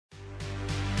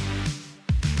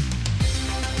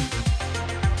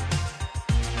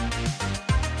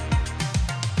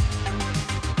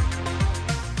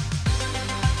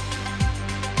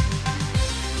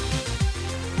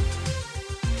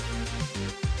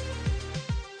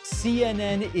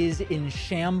CNN is in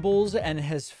shambles and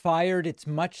has fired its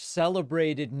much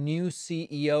celebrated new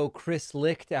CEO, Chris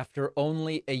Licht, after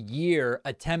only a year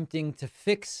attempting to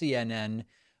fix CNN,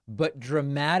 but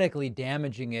dramatically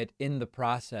damaging it in the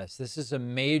process. This is a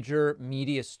major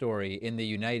media story in the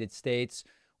United States.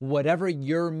 Whatever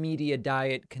your media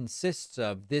diet consists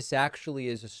of, this actually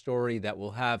is a story that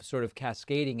will have sort of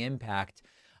cascading impact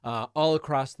all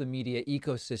across the media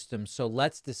ecosystem. So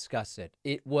let's discuss it.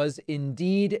 It was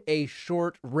indeed a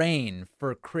short reign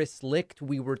for Chris Licht.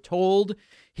 We were told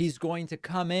he's going to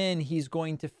come in, he's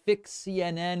going to fix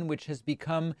CNN, which has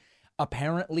become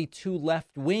apparently too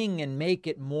left wing, and make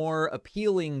it more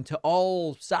appealing to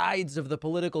all sides of the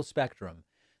political spectrum.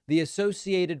 The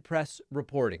Associated Press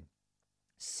reporting: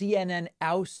 CNN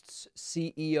ousts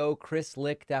CEO Chris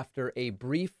Licht after a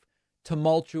brief,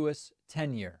 tumultuous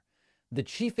tenure. The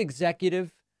chief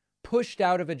executive, pushed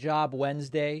out of a job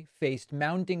Wednesday, faced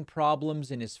mounting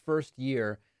problems in his first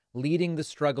year leading the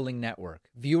struggling network.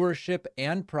 Viewership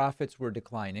and profits were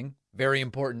declining, very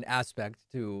important aspect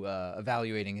to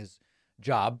evaluating his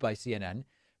job by CNN.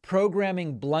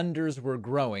 Programming blunders were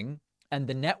growing, and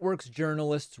the network's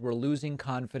journalists were losing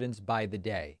confidence by the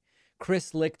day.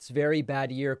 Chris Licht's very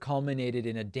bad year culminated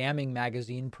in a damning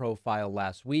magazine profile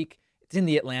last week. It's in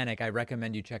The Atlantic. I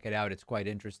recommend you check it out. It's quite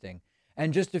interesting.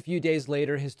 And just a few days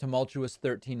later, his tumultuous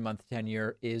 13-month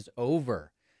tenure is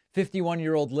over.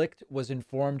 51-year-old Licht was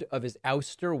informed of his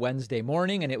ouster Wednesday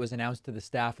morning, and it was announced to the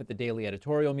staff at the daily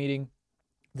editorial meeting,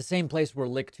 the same place where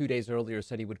Licht 2 days earlier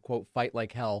said he would, quote, fight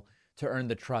like hell to earn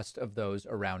the trust of those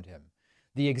around him.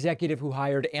 The executive who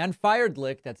hired and fired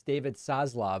Licht, that's David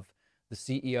Zaslav, the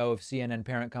CEO of CNN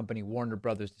parent company Warner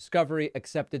Brothers Discovery,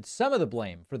 accepted some of the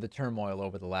blame for the turmoil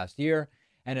over the last year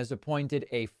and has appointed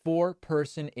a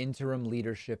 4-person interim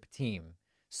leadership team.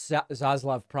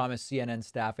 Zaslav promised CNN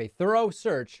staff a thorough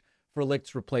search for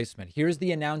Licht's replacement. Here's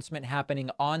the announcement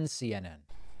happening on CNN.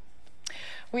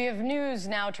 We have news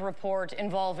now to report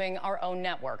involving our own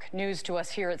network. News to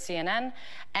us here at CNN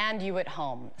and you at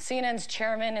home. CNN's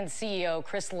chairman and CEO,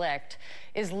 Chris Licht,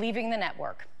 is leaving the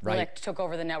network. Right. Licht took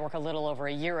over the network a little over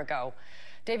a year ago.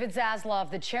 David Zaslav,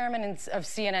 the chairman of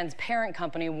CNN's parent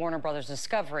company, Warner Brothers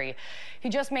Discovery, he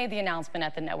just made the announcement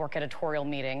at the network editorial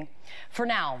meeting. For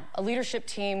now, a leadership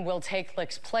team will take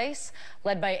Licht's place,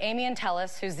 led by Amy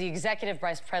Entelis, who's the executive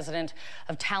vice president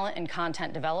of talent and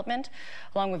content development,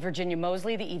 along with Virginia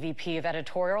Mosley, the EVP of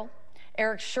editorial,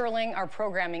 Eric Sherling, our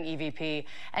programming EVP,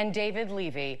 and David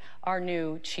Levy, our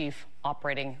new chief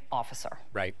operating officer.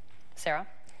 Right. Sarah?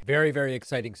 Very, very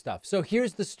exciting stuff. So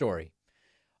here's the story.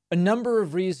 A number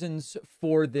of reasons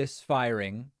for this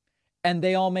firing, and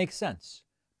they all make sense.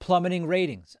 Plummeting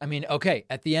ratings. I mean, okay,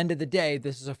 at the end of the day,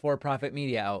 this is a for-profit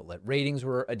media outlet. Ratings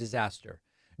were a disaster.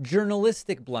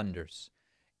 Journalistic blunders,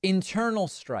 internal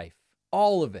strife,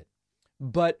 all of it.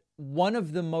 But one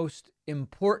of the most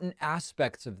important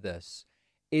aspects of this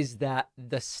is that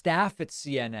the staff at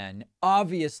CNN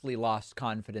obviously lost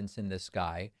confidence in this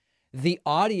guy. The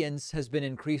audience has been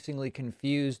increasingly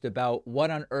confused about what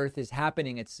on earth is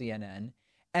happening at CNN,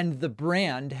 and the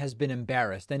brand has been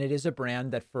embarrassed. And it is a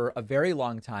brand that for a very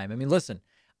long time, I mean, listen,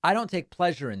 I don't take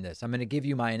pleasure in this. I'm going to give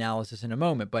you my analysis in a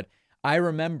moment, but I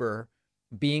remember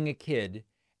being a kid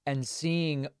and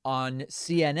seeing on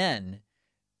CNN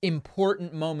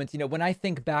important moments. You know, when I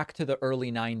think back to the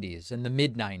early 90s and the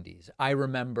mid 90s, I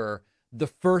remember the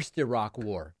first Iraq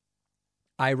War.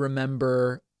 I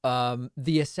remember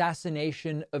the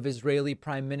assassination of Israeli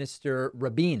Prime Minister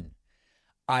Rabin.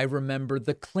 I remember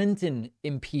the Clinton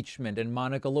impeachment and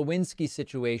Monica Lewinsky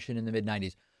situation in the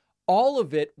mid-90s. All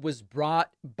of it was brought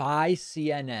by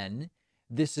CNN.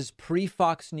 This is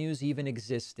pre-Fox News even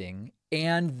existing.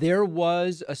 And there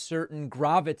was a certain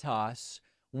gravitas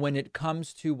when it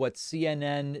comes to what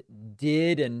CNN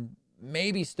did and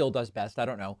maybe still does best, I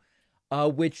don't know,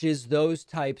 which is those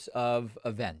types of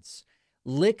events.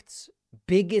 Licht's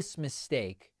biggest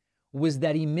mistake was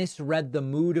that he misread the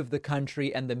mood of the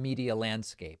country and the media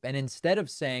landscape. And instead of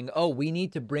saying, oh, we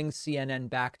need to bring CNN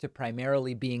back to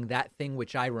primarily being that thing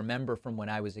which I remember from when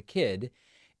I was a kid,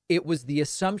 it was the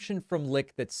assumption from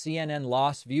Licht that CNN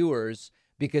lost viewers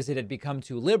because it had become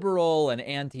too liberal and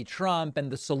anti-Trump.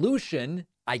 And the solution,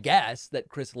 I guess, that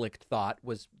Chris Licht thought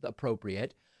was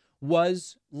appropriate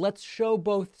was, let's show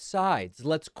both sides.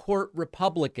 Let's court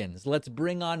Republicans. Let's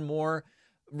bring on more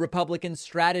Republican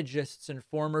strategists and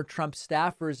former Trump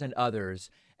staffers and others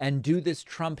and do this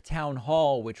Trump town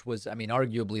hall, which was, I mean,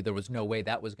 arguably there was no way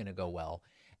that was going to go well.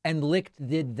 And Licht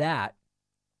did that,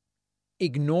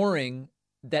 ignoring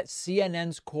that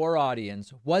CNN's core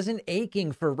audience wasn't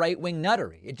aching for right-wing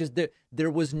nuttery. It just, there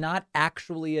was not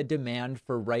actually a demand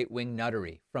for right-wing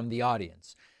nuttery from the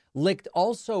audience. Licht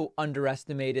also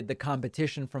underestimated the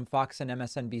competition from Fox and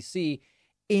MSNBC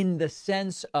in the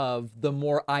sense of the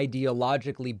more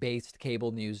ideologically based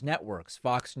cable news networks.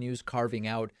 Fox News carving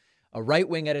out a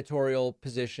right-wing editorial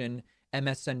position,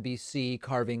 MSNBC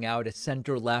carving out a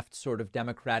center-left sort of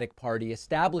Democratic Party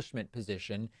establishment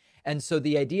position. And so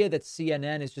the idea that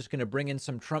CNN is just going to bring in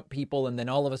some Trump people and then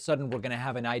all of a sudden we're going to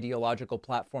have an ideological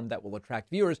platform that will attract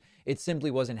viewers, it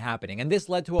simply wasn't happening. And this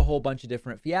led to a whole bunch of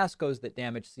different fiascos that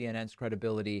damaged CNN's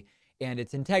credibility and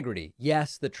its integrity.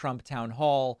 Yes, the Trump town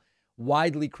hall,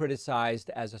 widely criticized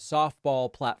as a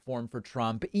softball platform for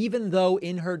Trump, even though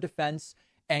in her defense,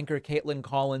 anchor Caitlin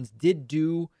Collins did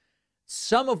do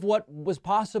some of what was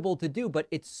possible to do, but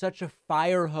it's such a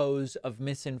fire hose of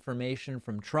misinformation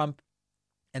from Trump.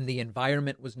 And the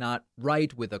environment was not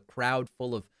right with a crowd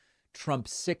full of Trump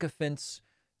sycophants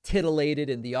titillated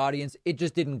in the audience. It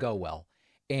just didn't go well.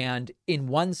 And in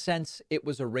one sense, it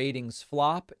was a ratings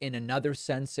flop. In another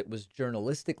sense, it was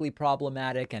journalistically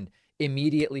problematic. And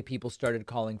immediately people started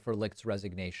calling for Licht's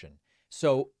resignation.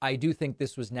 So I do think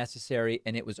this was necessary,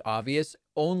 and it was obvious,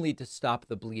 only to stop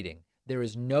the bleeding. There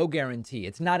is no guarantee.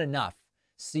 It's not enough.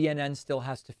 CNN still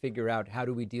has to figure out, how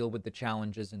do we deal with the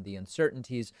challenges and the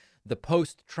uncertainties, the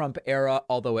post-Trump era,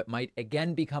 although it might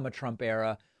again become a Trump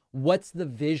era. What's the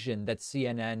vision that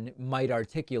CNN might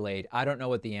articulate? I don't know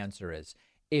what the answer is.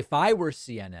 If I were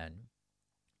CNN,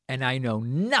 and I know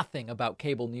nothing about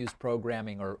cable news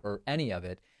programming or any of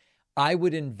it, I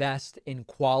would invest in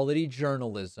quality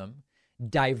journalism,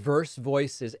 diverse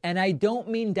voices. And I don't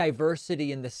mean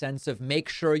diversity in the sense of make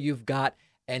sure you've got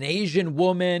an Asian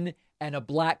woman and a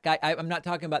black guy. I'm not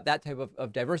talking about that type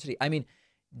of diversity. I mean,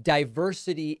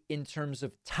 diversity in terms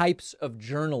of types of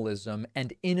journalism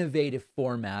and innovative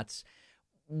formats.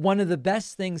 One of the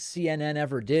best things CNN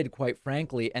ever did, quite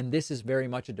frankly, and this is very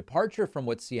much a departure from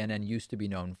what CNN used to be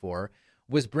known for,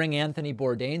 was bring Anthony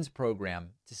Bourdain's program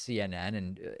to CNN,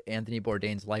 and Anthony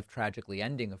Bourdain's life tragically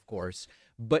ending, of course,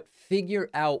 but figure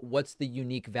out what's the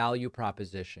unique value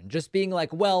proposition. Just being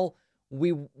like, well,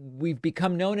 we've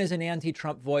become known as an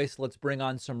anti-Trump voice. Let's bring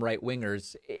on some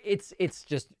right-wingers.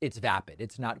 It's vapid.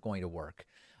 It's not going to work.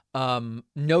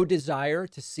 No desire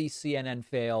to see CNN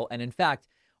fail. And in fact,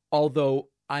 although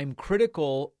I'm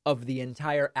critical of the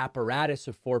entire apparatus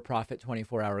of for-profit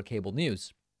 24-hour cable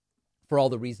news, for all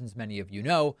the reasons many of you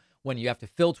know, when you have to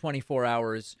fill 24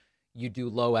 hours, you do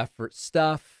low-effort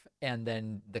stuff, and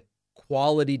then the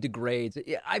quality degrades.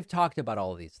 I've talked about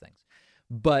all of these things.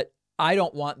 But I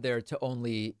don't want there to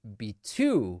only be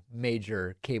two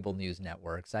major cable news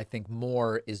networks. I think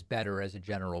more is better as a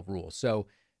general rule. So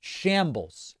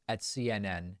shambles at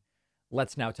CNN.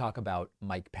 Let's now talk about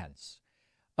Mike Pence.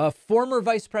 Former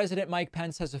Vice President Mike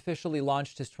Pence has officially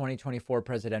launched his 2024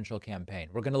 presidential campaign.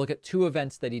 We're going to look at two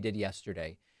events that he did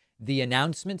yesterday, the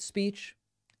announcement speech,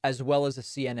 as well as a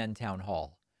CNN town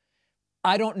hall.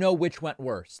 I don't know which went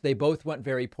worse. They both went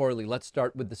very poorly. Let's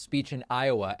start with the speech in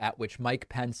Iowa at which Mike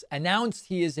Pence announced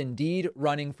he is indeed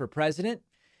running for president.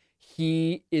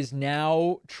 He is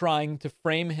now trying to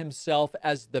frame himself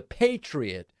as the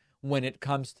patriot when it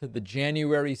comes to the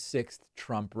January 6th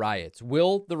Trump riots.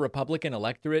 Will the Republican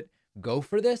electorate go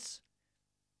for this?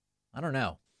 I don't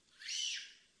know.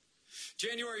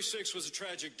 January 6th was a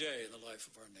tragic day in the life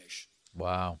of our nation.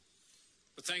 Wow.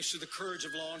 But thanks to the courage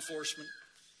of law enforcement,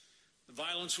 the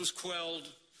violence was quelled,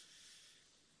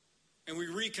 and we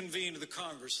reconvened the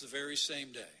Congress the very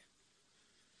same day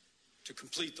to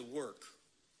complete the work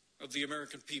of the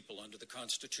American people under the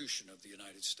Constitution of the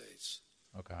United States.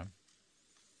 Okay.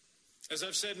 As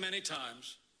I've said many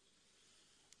times,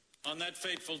 on that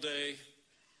fateful day,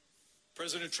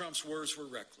 President Trump's words were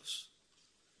reckless.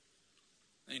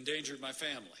 They endangered my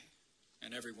family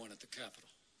and everyone at the Capitol.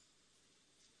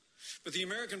 But the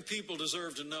American people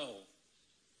deserve to know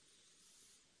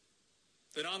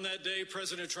that on that day,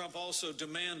 President Trump also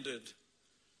demanded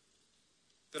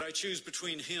that I choose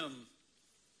between him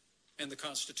and the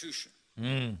Constitution.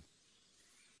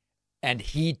 And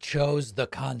he chose the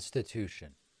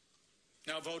Constitution.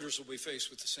 Now voters will be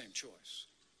faced with the same choice.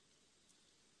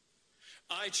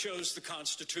 I chose the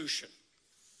Constitution,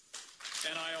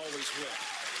 and I always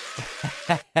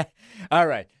will. All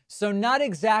right. So not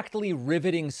exactly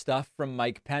riveting stuff from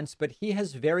Mike Pence, but he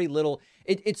has very little.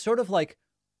 It's sort of like,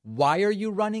 why are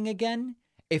you running again?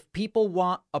 If people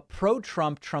want a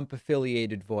pro-Trump,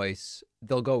 Trump-affiliated voice,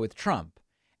 they'll go with Trump.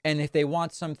 And if they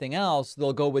want something else,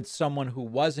 they'll go with someone who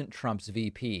wasn't Trump's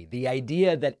VP. The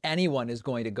idea that anyone is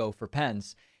going to go for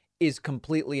Pence is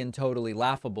completely and totally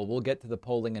laughable. We'll get to the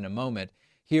polling in a moment.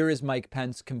 Here is Mike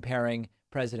Pence comparing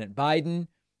President Biden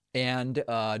and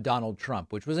Donald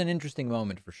Trump, which was an interesting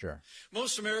moment for sure.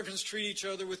 Most Americans treat each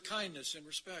other with kindness and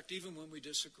respect, even when we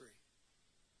disagree.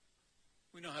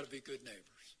 We know how to be good neighbors.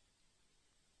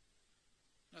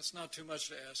 That's not too much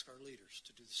to ask our leaders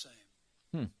to do the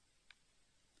same.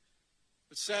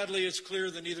 But sadly, it's clear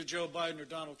that neither Joe Biden or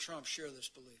Donald Trump share this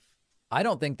belief. I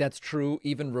don't think that's true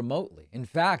even remotely. In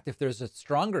fact, if there's a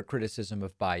stronger criticism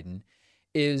of Biden,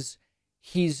 is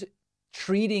he's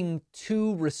treating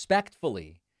too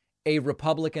respectfully a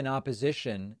Republican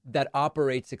opposition that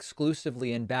operates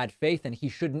exclusively in bad faith, and he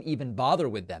shouldn't even bother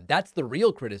with them. That's the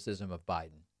real criticism of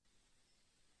Biden.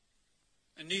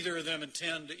 And neither of them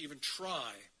intend to even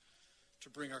try to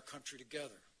bring our country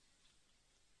together.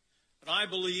 But I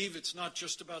believe it's not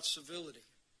just about civility.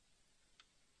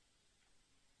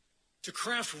 To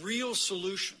craft real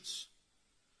solutions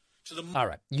to the... All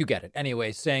right, you get it.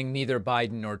 Anyway, saying neither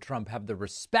Biden nor Trump have the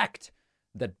respect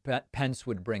that Pence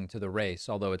would bring to the race,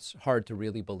 although it's hard to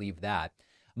really believe that.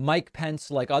 Mike Pence,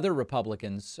 like other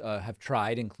Republicans have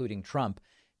tried, including Trump,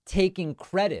 taking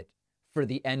credit for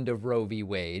the end of Roe v.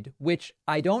 Wade, which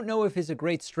I don't know if is a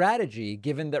great strategy,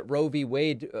 given that Roe v.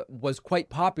 Wade was quite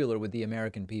popular with the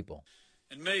American people.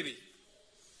 And maybe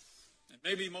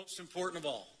most important of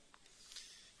all,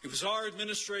 it was our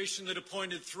administration that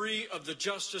appointed 3 of the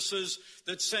justices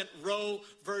that sent Roe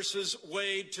versus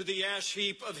Wade to the ash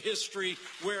heap of history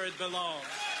where it belongs.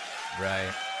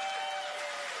 Right.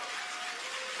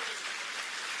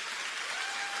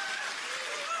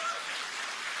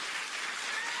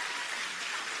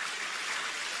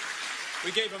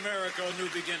 We gave America a new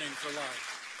beginning for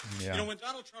life. Yeah. You know, when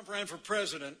Donald Trump ran for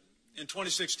president in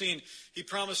 2016, he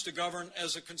promised to govern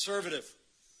as a conservative.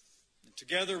 And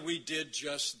together we did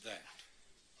just that.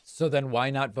 So then why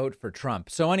not vote for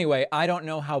Trump? So anyway, I don't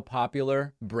know how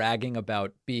popular bragging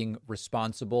about being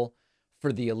responsible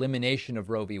for the elimination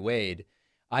of Roe v. Wade.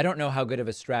 I don't know how good of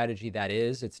a strategy that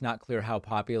is. It's not clear how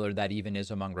popular that even is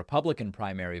among Republican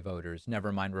primary voters,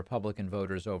 never mind Republican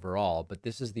voters overall. But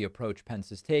this is the approach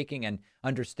Pence is taking, and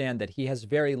understand that he has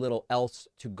very little else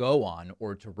to go on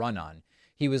or to run on.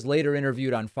 He was later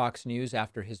interviewed on Fox News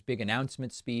after his big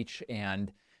announcement speech,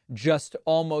 and just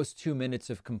almost 2 minutes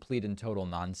of complete and total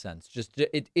nonsense.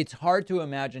 It's hard to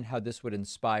imagine how this would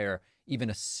inspire even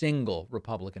a single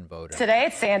Republican voter. Today,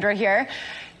 it's Sandra here.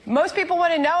 Most people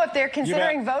want to know if they're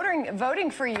considering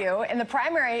voting for you in the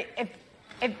primary,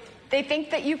 if they think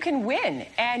that you can win.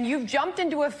 And you've jumped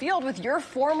into a field with your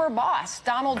former boss,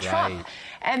 Donald Trump.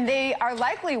 And they are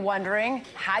likely wondering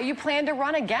how you plan to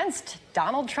run against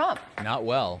Donald Trump. Not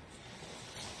well.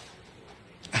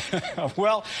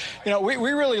 Well, you know, we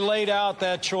really laid out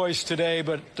that choice today,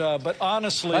 but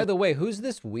honestly... By the way, who's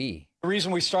this we? The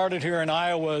reason we started here in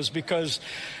Iowa is because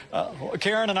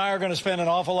Karen and I are going to spend an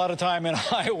awful lot of time in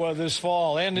Iowa this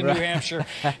fall, and in New Hampshire,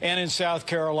 and in South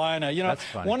Carolina. You know,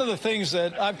 one of the things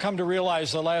that I've come to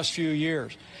realize the last few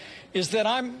years is that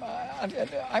I'm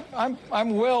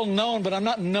well known, but I'm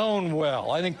not known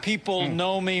well. I think people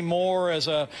know me more as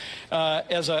a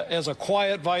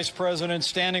quiet vice president,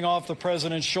 standing off the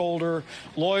president's shoulder,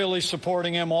 loyally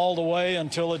supporting him all the way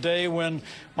until a day when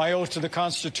my oath to the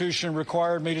Constitution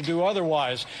required me to do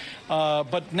otherwise.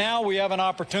 But now we have an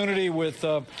opportunity with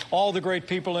all the great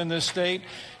people in this state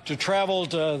to travel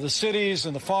to the cities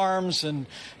and the farms and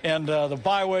the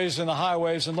byways and the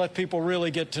highways and let people really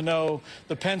get to know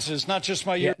the Pences, not just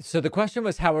my... Yeah, so the question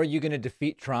was, how are you going to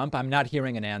defeat Trump? I'm not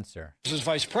hearing an answer. As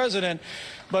vice president,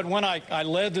 but when I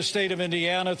led the state of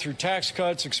Indiana through tax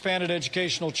cuts, expanded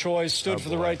educational choice, stood for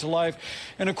the right to life.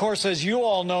 And of course, as you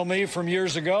all know me from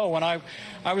years ago, when I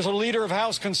was a leader of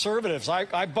House conservatives,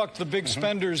 I bucked the big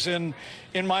spenders in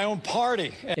my own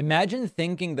party. Imagine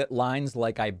thinking that lines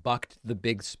like "I bucked the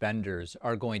big spenders"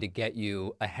 are going to get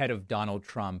you ahead of Donald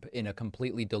Trump in a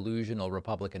completely delusional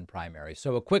Republican primary.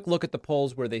 So a quick look at the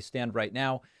polls where they stand right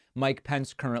now. Mike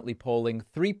Pence currently polling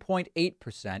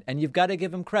 3.8%. And you've got to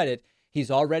give him credit. He's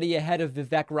already ahead of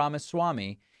Vivek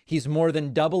Ramaswamy. He's more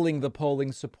than doubling the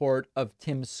polling support of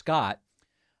Tim Scott.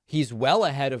 He's well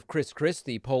ahead of Chris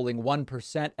Christie, polling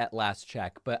 1% at last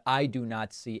check. But I do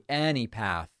not see any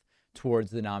path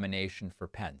towards the nomination for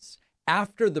Pence.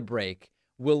 After the break,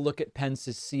 we'll look at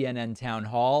Pence's CNN town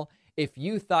hall. If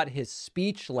you thought his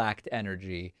speech lacked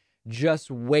energy, just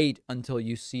wait until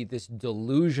you see this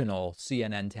delusional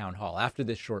CNN town hall after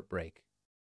this short break.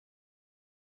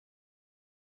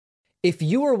 If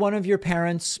you or one of your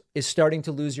parents is starting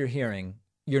to lose your hearing,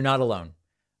 you're not alone.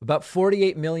 About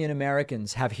 48 million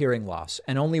Americans have hearing loss,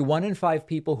 and only 1 in 5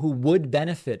 people who would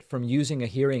benefit from using a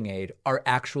hearing aid are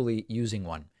actually using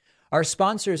one. Our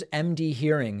sponsors, MD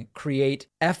Hearing, create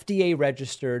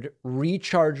FDA-registered,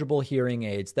 rechargeable hearing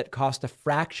aids that cost a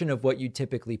fraction of what you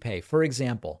typically pay. For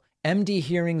example, MD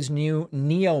Hearing's new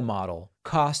Neo model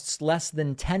costs less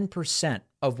than 10%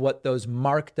 of what those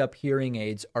marked up hearing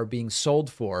aids are being sold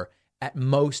for at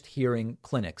most hearing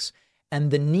clinics. And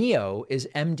the Neo is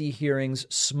MD Hearing's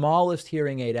smallest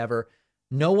hearing aid ever.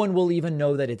 No one will even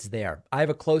know that it's there. I have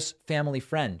a close family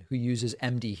friend who uses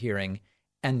MD Hearing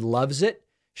and loves it.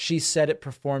 She said it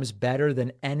performs better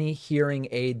than any hearing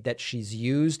aid that she's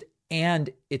used, and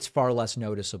it's far less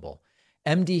noticeable.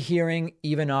 MD Hearing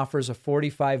even offers a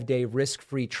 45-day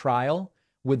risk-free trial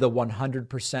with a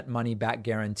 100% money-back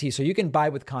guarantee. So you can buy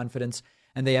with confidence,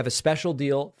 and they have a special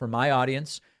deal for my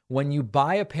audience. When you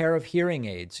buy a pair of hearing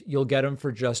aids, you'll get them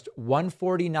for just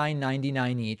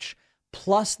 $149.99 each,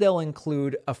 plus they'll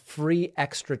include a free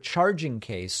extra charging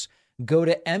case. Go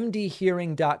to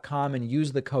mdhearing.com and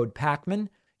use the code PACMAN.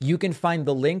 You can find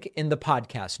the link in the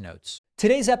podcast notes.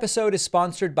 Today's episode is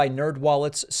sponsored by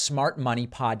NerdWallet's Smart Money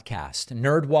Podcast.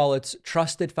 NerdWallet's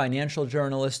trusted financial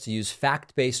journalists use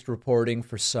fact-based reporting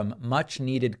for some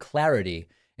much-needed clarity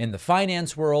in the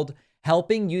finance world,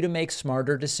 helping you to make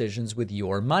smarter decisions with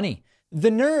your money. The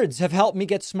nerds have helped me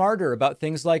get smarter about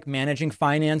things like managing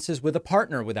finances with a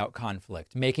partner without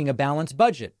conflict, making a balanced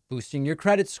budget, boosting your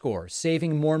credit score,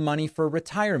 saving more money for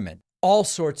retirement. All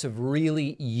sorts of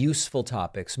really useful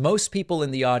topics. Most people in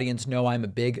the audience know I'm a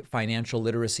big financial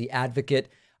literacy advocate.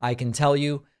 I can tell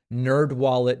you,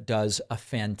 NerdWallet does a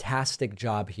fantastic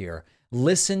job here.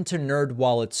 Listen to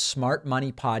NerdWallet's Smart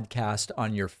Money Podcast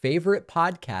on your favorite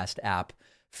podcast app.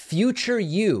 Future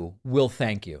you will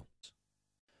thank you.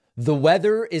 The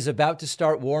weather is about to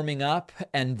start warming up,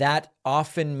 and that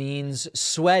often means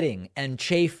sweating and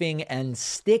chafing and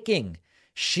sticking.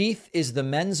 Sheath is the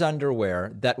men's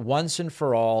underwear that once and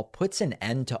for all puts an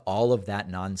end to all of that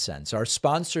nonsense. Our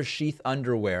sponsor, Sheath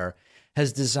Underwear,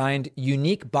 has designed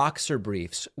unique boxer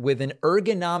briefs with an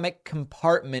ergonomic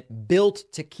compartment built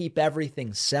to keep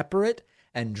everything separate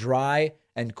and dry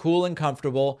and cool and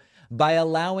comfortable by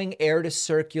allowing air to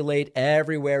circulate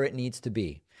everywhere it needs to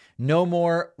be. No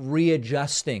more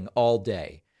readjusting all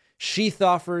day. Sheath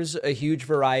offers a huge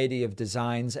variety of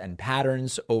designs and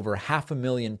patterns. Over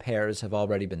 500,000 pairs have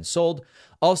already been sold.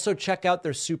 Also, check out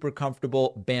their super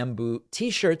comfortable bamboo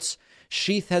t-shirts.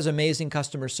 Sheath has amazing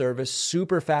customer service,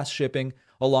 super fast shipping,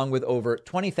 along with over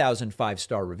 20,000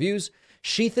 five-star reviews.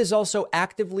 Sheath is also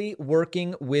actively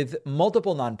working with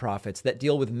multiple nonprofits that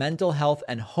deal with mental health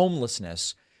and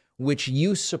homelessness, which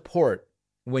you support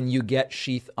when you get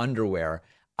Sheath underwear.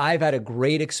 I've had a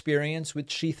great experience with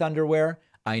Sheath underwear.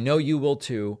 I know you will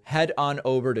too. Head on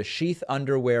over to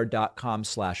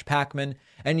sheathunderwear.com/Pacman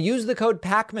and use the code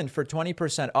Pacman for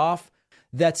 20% off.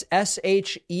 That's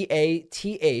SHEATH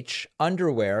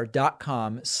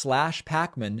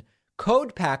underwear.com/Pacman.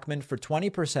 Code Pacman for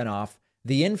 20% off.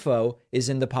 The info is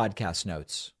in the podcast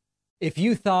notes. If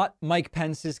you thought Mike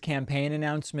Pence's campaign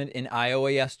announcement in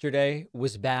Iowa yesterday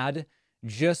was bad,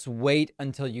 just wait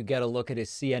until you get a look at his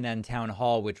CNN town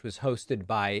hall, which was hosted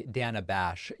by Dana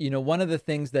Bash. You know, one of the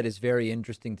things that is very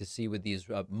interesting to see with these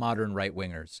modern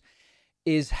right-wingers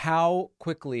is how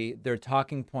quickly their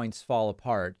talking points fall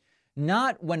apart,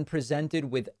 not when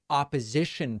presented with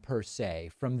opposition per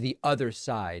se from the other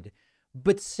side,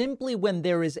 but simply when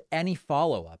there is any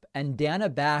follow-up. And Dana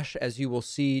Bash, as you will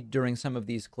see during some of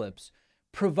these clips,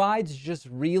 provides just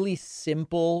really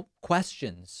simple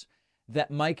questions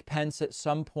that Mike Pence at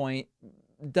some point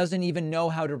doesn't even know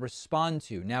how to respond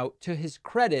to. Now, to his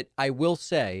credit, I will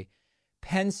say,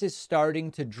 Pence is starting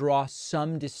to draw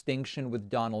some distinction with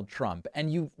Donald Trump.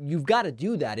 And you've got to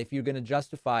do that if you're going to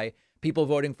justify people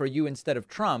voting for you instead of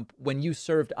Trump when you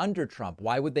served under Trump.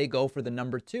 Why would they go for the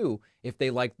number two if they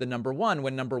like the number one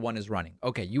when number one is running?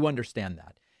 Okay, you understand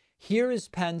that. Here is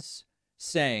Pence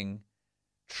saying,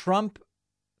 Trump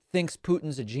thinks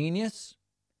Putin's a genius.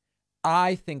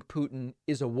 I think Putin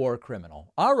is a war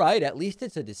criminal. All right, at least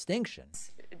it's a distinction.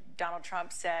 Donald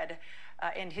Trump said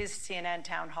in his CNN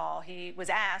town hall, he was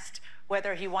asked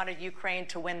whether he wanted Ukraine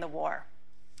to win the war,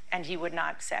 and he would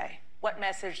not say. What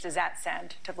message does that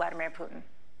send to Vladimir Putin?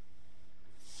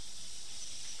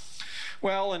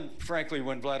 Well, and frankly,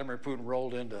 when Vladimir Putin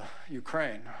rolled into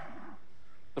Ukraine,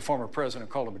 the former president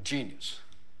called him a genius.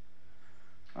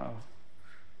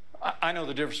 I know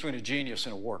the difference between a genius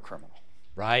and a war criminal.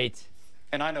 Right.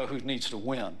 And I know who needs to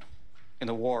win in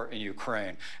the war in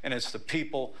Ukraine. And it's the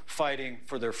people fighting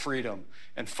for their freedom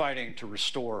and fighting to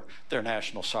restore their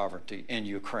national sovereignty in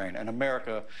Ukraine. And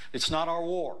America, it's not our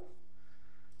war,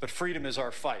 but freedom is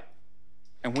our fight.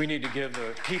 And we need to give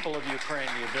the people of Ukraine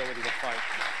the ability to fight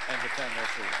and defend their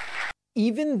freedom.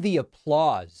 even the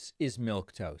applause is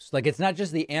milquetoast. Like, it's not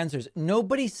just the answers.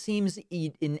 Nobody seems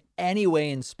in any way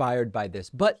inspired by this.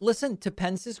 But listen, to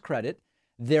Pence's credit,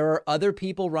 there are other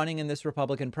people running in this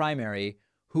Republican primary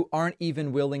who aren't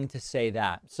even willing to say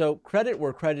that. So credit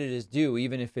where credit is due,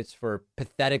 even if it's for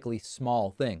pathetically small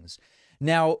things.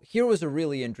 Now, here was a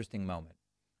really interesting moment.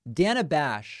 Dana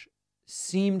Bash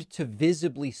seemed to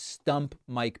visibly stump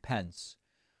Mike Pence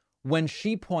when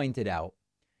she pointed out,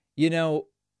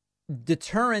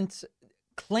 deterrence,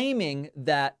 claiming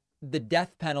that the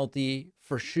death penalty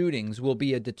for shootings will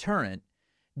be a deterrent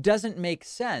doesn't make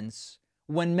sense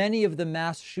when many of the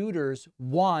mass shooters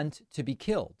want to be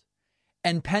killed.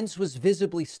 And Pence was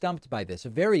visibly stumped by this. A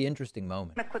very interesting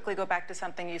moment. I'm going to quickly go back to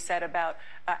something you said about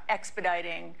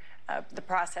expediting the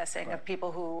processing of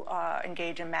people who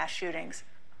engage in mass shootings.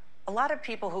 A lot of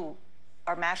people who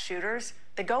are mass shooters,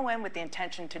 they go in with the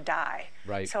intention to die.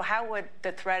 Right. So how would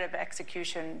the threat of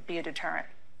execution be a deterrent?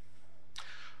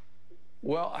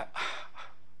 Well,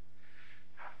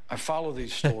 I follow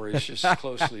these stories just as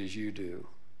closely as you do.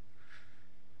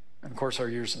 And of course, our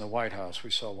years in the White House,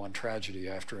 we saw one tragedy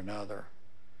after another.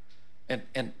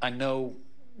 And I know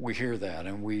we hear that,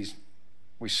 and we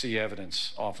see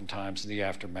evidence oftentimes in the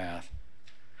aftermath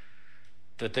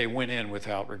that they went in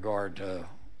without regard to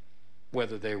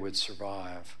whether they would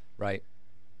survive. Right.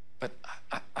 But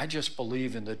I just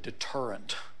believe in the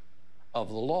deterrent of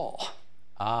the law.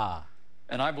 Ah.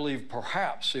 And I believe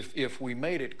perhaps if we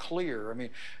made it clear, I mean,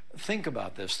 think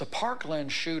about this. The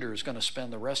Parkland shooter is going to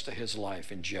spend the rest of his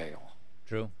life in jail.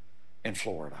 True. In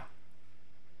Florida.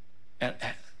 And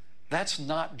that's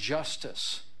not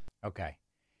justice. Okay.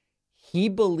 He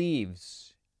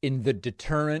believes in the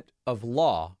deterrent of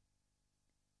law,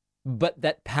 but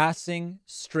that passing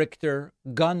stricter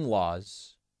gun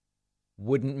laws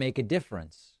wouldn't make a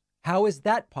difference. How is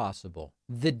that possible?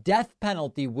 The death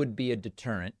penalty would be a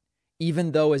deterrent,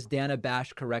 even though, as Dana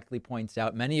Bash correctly points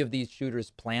out, many of these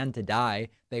shooters plan to die.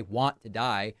 They want to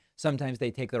die. Sometimes they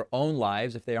take their own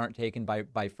lives if they aren't taken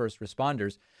by first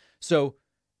responders. So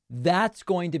that's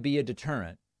going to be a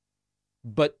deterrent.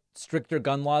 But stricter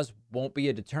gun laws won't be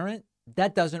a deterrent?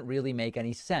 That doesn't really make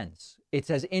any sense. It's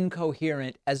as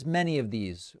incoherent as many of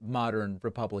these modern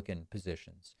Republican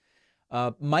positions.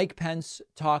 Mike Pence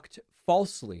talked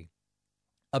falsely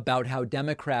about how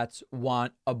Democrats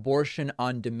want abortion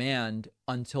on demand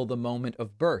until the moment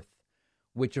of birth,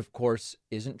 which, of course,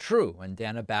 isn't true. And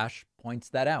Dana Bash points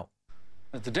that out.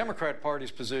 The Democrat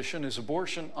Party's position is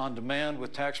abortion on demand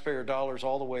with taxpayer dollars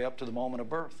all the way up to the moment of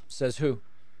birth. Says who?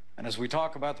 And as we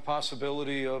talk about the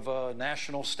possibility of a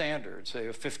national standard, say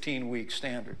a 15-week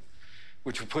standard,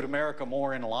 which would put America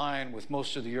more in line with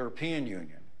most of the European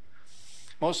Union.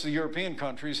 Most of the European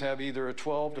countries have either a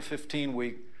 12 to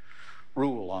 15-week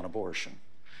rule on abortion.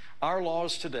 Our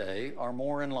laws today are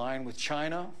more in line with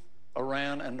China,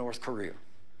 Iran, and North Korea.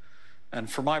 And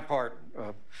for my part,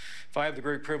 if I have the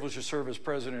great privilege to serve as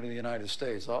President of the United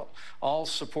States, I'll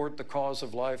support the cause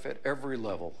of life at every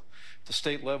level, the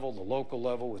state level, the local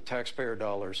level, with taxpayer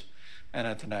dollars, and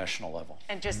at the national level.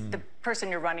 And just the person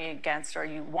you're running against, or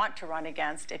you want to run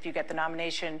against, if you get the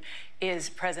nomination, is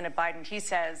President Biden. He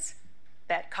says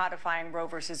that codifying Roe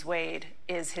versus Wade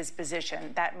is his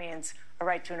position. That means a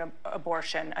right to an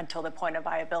abortion until the point of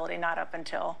viability, not up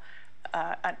until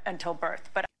birth.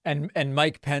 But And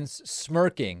Mike Pence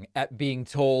smirking at being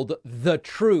told the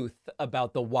truth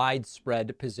about the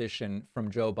widespread position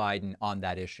from Joe Biden on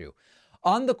that issue.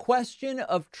 On the question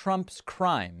of Trump's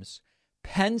crimes,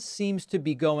 Pence seems to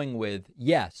be going with,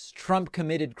 yes, Trump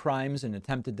committed crimes and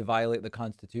attempted to violate the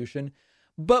Constitution,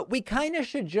 but we kind of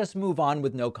should just move on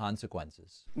with no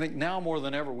consequences. I think now more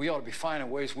than ever, we ought to be finding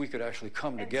ways we could actually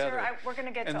come together. Sir, we're going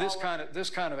to get and to this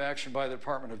kind of action by the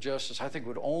Department of Justice, I think,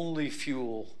 would only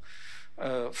fuel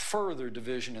further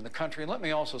division in the country. And let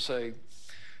me also say,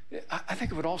 I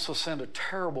think it would also send a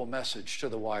terrible message to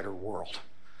the wider world.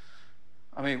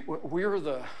 I mean, we're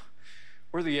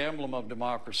the emblem of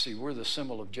democracy. We're the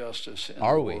symbol of justice in the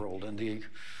world. And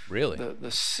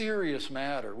the serious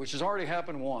matter, which has already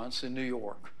happened once in New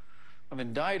York, of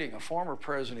indicting a former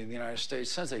president of the United States,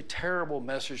 sends a terrible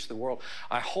message to the world.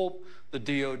 I hope the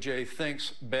DOJ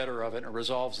thinks better of it and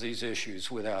resolves these issues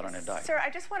without an indictment. Sir, I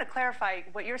just want to clarify.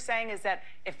 What you're saying is that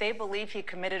if they believe he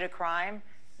committed a crime,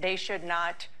 they should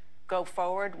not go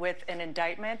forward with an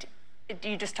indictment.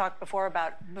 You just talked before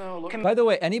about... No, look. By the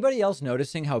way, anybody else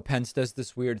noticing how Pence does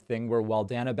this weird thing where while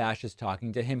Dana Bash is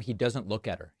talking to him, he doesn't look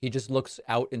at her. He just looks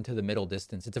out into the middle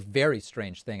distance. It's a very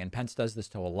strange thing, and Pence does this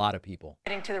to a lot of people.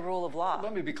 Getting to the rule of law.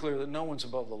 Let me be clear that no one's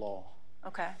above the law.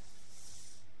 Okay.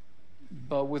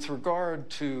 But with regard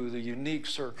to the unique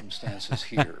circumstances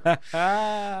here,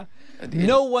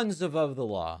 no one's above the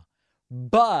law.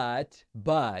 But,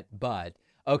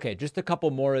 okay, just a couple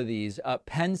more of these.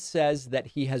 Pence says that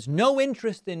he has no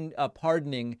interest in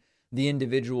pardoning the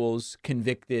individuals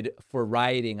convicted for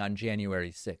rioting on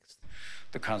January 6th.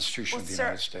 The Constitution of the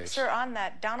United States. Sir, on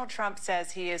that, Donald Trump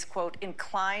says he is, quote,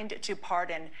 inclined to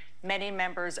pardon many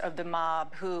members of the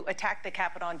mob who attacked the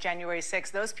Capitol on January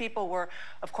 6th. Those people were,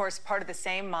 of course, part of the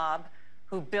same mob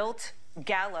who built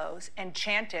gallows and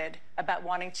chanted about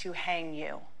wanting to hang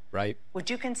you. Right. Would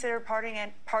you consider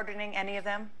pardoning any of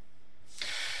them?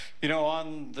 You know,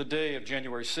 on the day of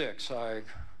January 6th, I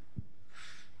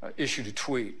issued a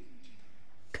tweet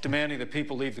demanding that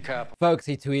people leave the Capitol. Folks,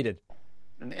 he tweeted.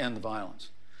 And end the violence.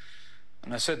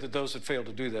 And I said that those that failed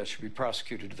to do that should be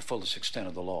prosecuted to the fullest extent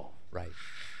of the law. Right.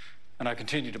 And I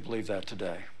continue to believe that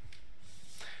today.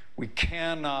 We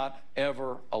cannot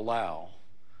ever allow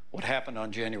what happened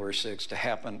on January 6th to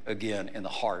happen again in the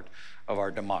heart of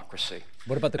our democracy.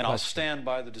 What about the And question? I'll stand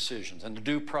by the decisions and the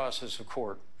due process of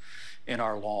court in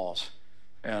our laws.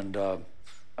 And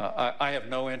I have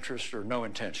no interest or no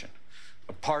intention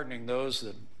of pardoning those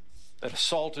that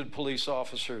assaulted police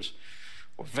officers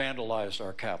or vandalized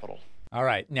our Capitol. All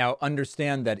right. Now,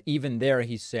 understand that even there,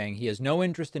 he's saying he has no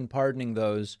interest in pardoning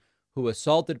those who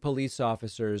assaulted police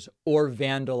officers or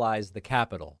vandalized the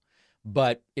Capitol.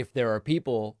 But if there are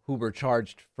people who were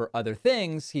charged for other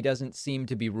things, he doesn't seem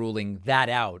to be ruling that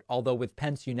out. Although with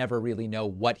Pence, you never really know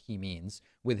what he means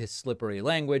with his slippery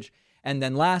language. And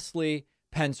then lastly,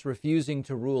 Pence refusing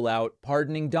to rule out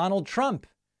pardoning Donald Trump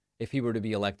if he were to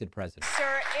be elected president.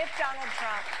 Sir,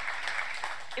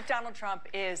 if Donald Trump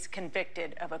is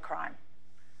convicted of a crime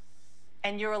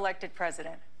and you're elected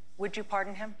president, would you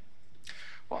pardon him?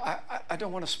 Well, I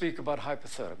don't want to speak about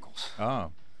hypotheticals.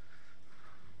 Oh.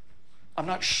 I'm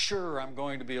not sure I'm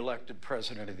going to be elected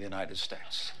president of the United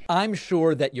States. I'm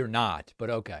sure that you're not, but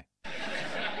okay.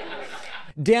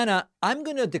 Dana, I'm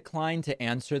going to decline to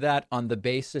answer that on the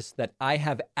basis that I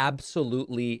have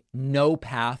absolutely no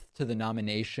path to the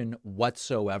nomination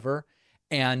whatsoever.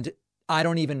 And I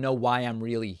don't even know why I'm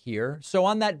really here. So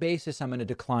on that basis, I'm going to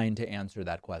decline to answer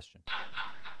that question.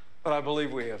 But I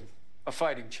believe we have a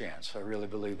fighting chance. I really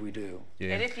believe we do.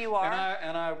 Yeah. And if you are?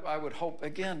 And I would hope,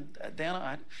 again,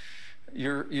 Dana,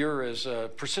 you're as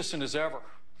persistent as ever.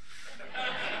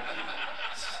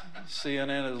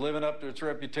 CNN is living up to its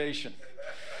reputation.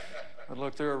 But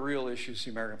look, there are real issues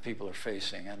the American people are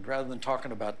facing. And rather than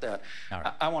talking about that,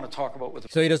 right. I want to talk about what the...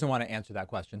 So he doesn't want to answer that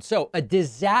question. So a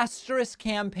disastrous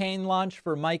campaign launch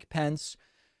for Mike Pence,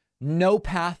 no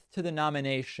path to the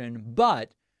nomination,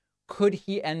 but could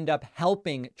he end up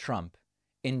helping Trump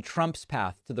in Trump's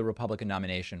path to the Republican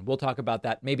nomination? We'll talk about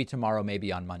that maybe tomorrow,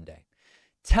 maybe on Monday.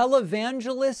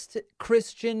 Televangelist,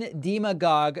 Christian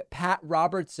demagogue Pat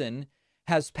Robertson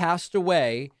has passed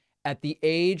away at the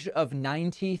age of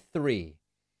 93.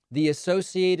 The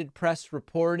Associated Press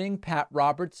reporting Pat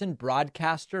Robertson,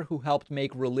 broadcaster who helped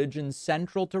make religion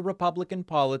central to Republican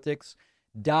politics,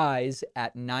 dies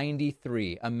at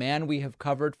 93. A man we have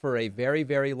covered for a very,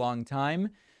 very long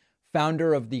time.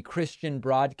 Founder of the Christian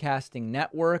Broadcasting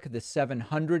Network, the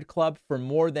 700 Club, for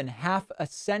more than half a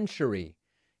century.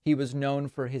 He was known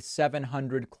for his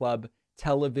 700 Club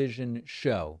television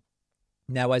show.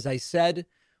 Now, as I said,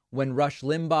 when Rush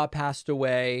Limbaugh passed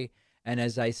away, and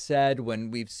as I said,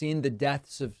 when we've seen the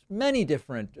deaths of many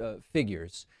different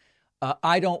figures,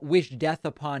 I don't wish death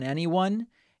upon anyone.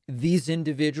 These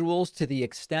individuals, to the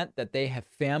extent that they have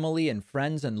family and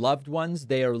friends and loved ones,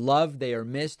 they are loved, they are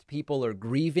missed, people are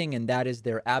grieving, and that is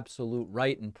their absolute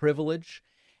right and privilege.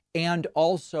 And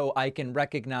also, I can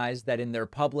recognize that in their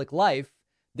public life,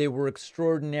 they were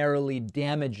extraordinarily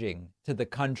damaging to the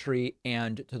country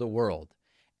and to the world.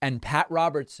 And Pat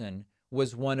Robertson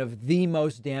was one of the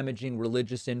most damaging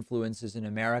religious influences in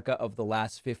America of the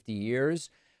last 50 years,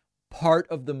 part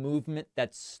of the movement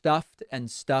that stuffed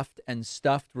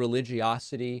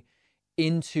religiosity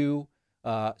into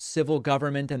civil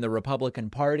government and the Republican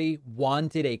Party,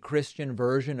 wanted a Christian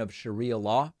version of Sharia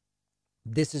law.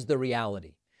 This is the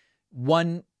reality.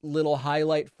 One little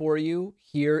highlight for you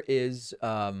here is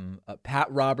Pat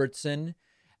Robertson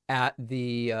at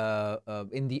the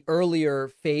in the earlier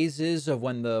phases of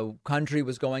when the country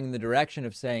was going in the direction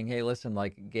of saying, hey, listen,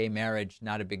 like gay marriage,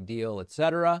 not a big deal,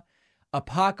 etc.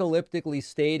 apocalyptically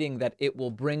stating that it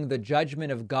will bring the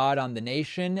judgment of God on the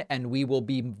nation and we will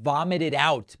be vomited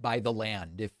out by the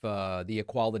land if the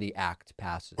Equality Act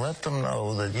passes. Let them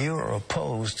know that you are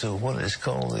opposed to what is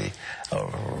called the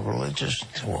religious,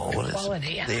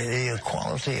 Equality Act. The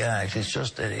Equality Act. It's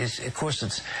just, of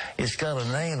course, it's got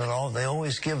a name and all. They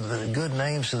always give the good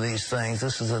names to these things.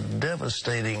 This is a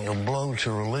devastating blow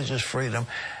to religious freedom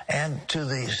and to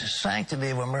the sanctity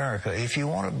of America. If you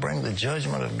want to bring the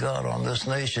judgment of God on this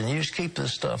nation, you just keep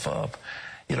this stuff up.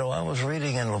 You know, I was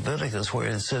reading in Leviticus where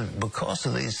it said, because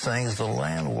of these things, the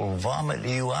land will vomit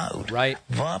you out. Right.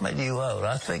 Vomit you out.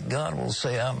 I think God will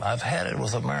say, I've had it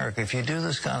with America. If you do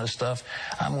this kind of stuff,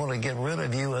 I'm going to get rid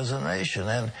of you as a nation.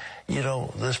 And, you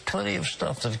know, there's plenty of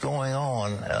stuff that's going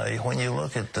on when you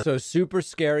look at the... So super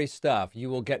scary stuff. You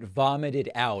will get vomited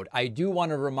out. I do want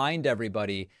to remind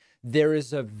everybody, there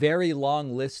is a very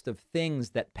long list of things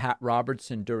that Pat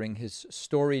Robertson during his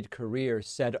storied career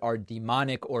said are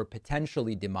demonic or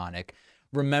potentially demonic.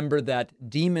 Remember that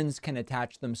demons can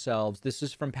attach themselves. This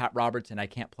is from Pat Robertson. I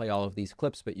can't play all of these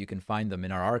clips, but you can find them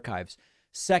in our archives.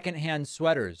 Secondhand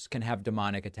sweaters can have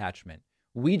demonic attachment.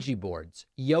 Ouija boards,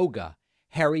 yoga,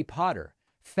 Harry Potter,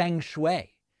 feng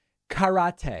shui,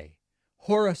 karate,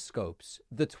 horoscopes,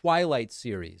 the Twilight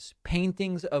series,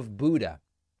 paintings of Buddha.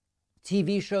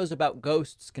 TV shows about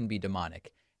ghosts can be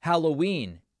demonic.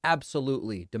 Halloween,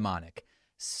 absolutely demonic.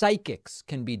 Psychics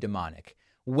can be demonic.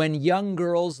 When young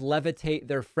girls levitate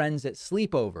their friends at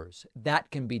sleepovers, that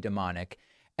can be demonic.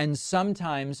 And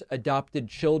sometimes adopted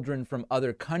children from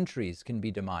other countries can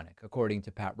be demonic, according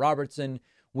to Pat Robertson.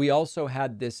 We also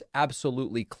had this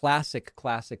absolutely classic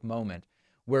moment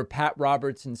where Pat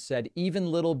Robertson said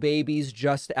even little babies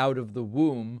just out of the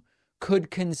womb could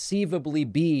conceivably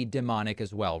be demonic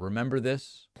as well. Remember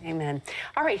this? Amen.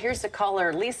 All right, here's the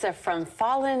caller, Lisa from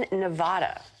Fallon,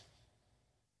 Nevada.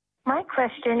 My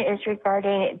question is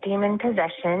regarding demon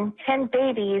possession. Can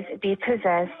babies be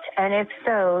possessed? And if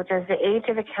so, does the age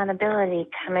of accountability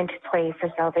come into play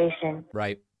for salvation?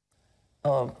 Right.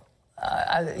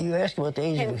 You asked what the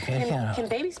age of accountability. Can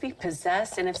babies be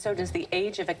possessed? And if so, does the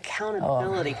age of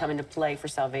accountability come into play for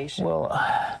salvation? Well,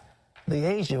 the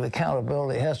age of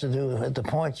accountability has to do with at the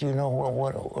point you know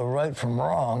what right from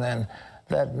wrong, and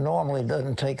that normally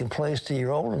doesn't take place till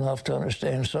you're old enough to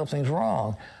understand something's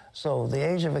wrong. So the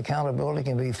age of accountability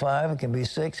can be 5, it can be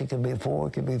 6, it can be 4,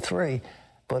 it can be 3.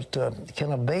 But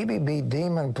can a baby be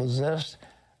demon possessed?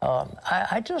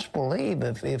 I just believe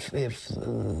if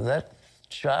that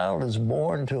child is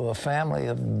born to a family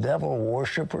of devil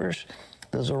worshipers,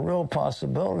 there's a real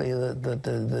possibility that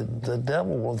the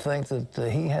devil will think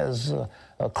that he has a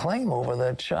claim over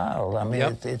that child. I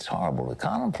mean, it's horrible to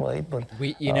contemplate, but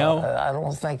I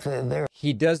don't think that they're...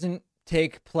 He doesn't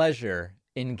take pleasure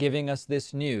in giving us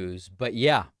this news, but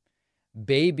yeah,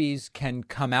 babies can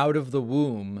come out of the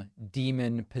womb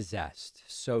demon possessed.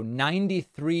 So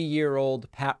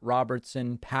 93-year-old Pat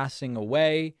Robertson passing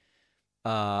away,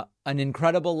 an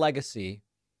incredible legacy,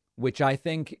 which I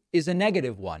think is a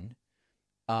negative one.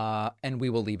 And we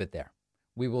will leave it there.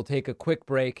 We will take a quick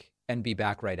break and be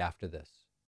back right after this.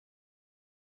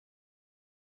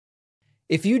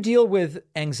 If you deal with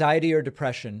anxiety or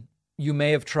depression, you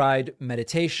may have tried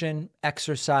meditation,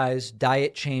 exercise,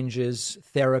 diet changes,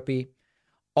 therapy,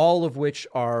 all of which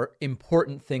are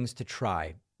important things to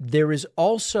try. There is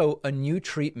also a new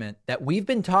treatment that we've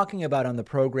been talking about on the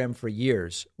program for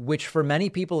years, which for many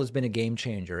people has been a game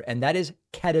changer, and that is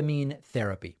ketamine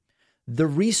therapy. The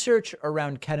research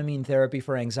around ketamine therapy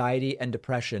for anxiety and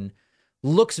depression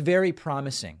looks very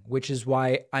promising, which is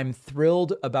why I'm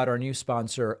thrilled about our new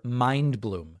sponsor,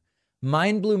 MindBloom.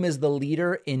 MindBloom is the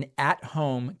leader in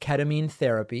at-home ketamine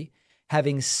therapy,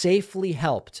 having safely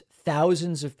helped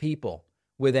thousands of people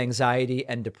with anxiety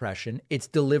and depression. It's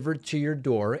delivered to your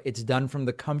door. It's done from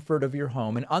the comfort of your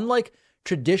home. And unlike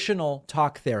traditional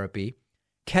talk therapy,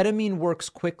 ketamine works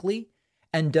quickly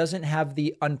and doesn't have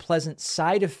the unpleasant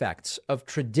side effects of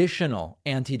traditional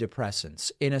antidepressants.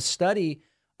 In a study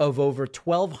of over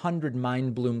 1,200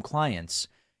 MindBloom clients,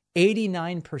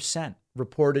 89%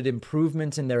 reported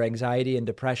improvements in their anxiety and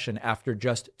depression after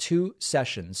just 2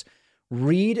 sessions.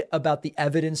 Read about the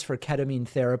evidence for ketamine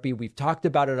therapy. We've talked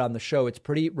about it on the show. It's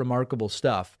pretty remarkable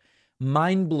stuff.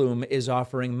 MindBloom is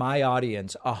offering my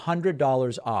audience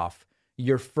 $100 off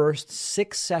your first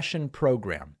 6-session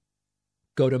program.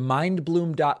 Go to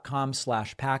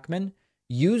mindbloom.com/Pacman.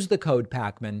 Use the code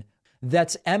Pacman.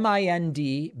 That's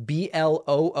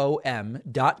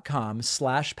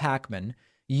mindbloom.com/Pacman.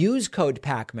 Use code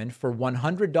Pacman for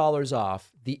 $100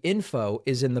 off. The info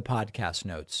is in the podcast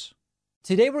notes.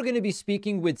 Today, we're going to be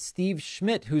speaking with Steve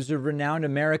Schmidt, who's a renowned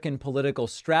American political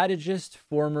strategist,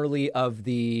 formerly of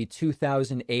the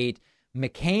 2008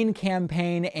 McCain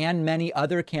campaign and many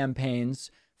other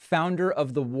campaigns, founder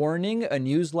of The Warning, a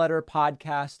newsletter,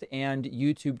 podcast, and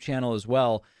YouTube channel as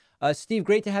well. Steve,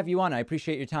 great to have you on. I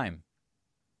appreciate your time.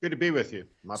 Good to be with you.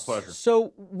 My pleasure.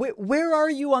 So where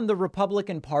are you on the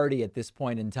Republican Party at this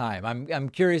point in time? I'm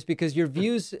curious because your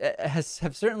views have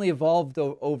certainly evolved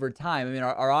over time. I mean,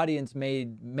 our audience may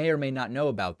or may not know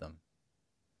about them.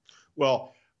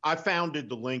 Well, I founded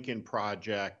the Lincoln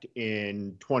Project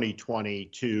in 2020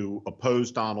 to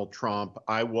oppose Donald Trump.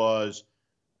 I was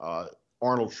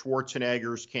Arnold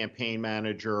Schwarzenegger's campaign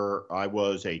manager. I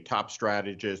was a top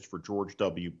strategist for George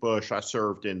W. Bush. I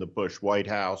served in the Bush White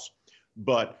House.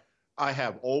 But I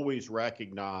have always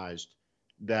recognized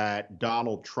that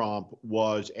Donald Trump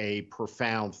was a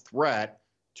profound threat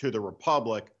to the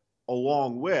Republic,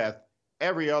 along with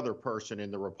every other person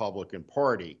in the Republican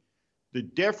Party. The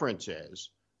difference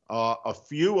is a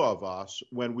few of us,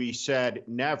 when we said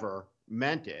never,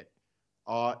 meant it.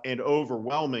 And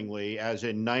overwhelmingly, as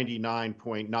in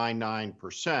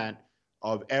 99.99%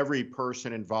 of every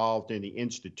person involved in the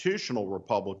institutional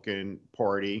Republican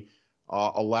Party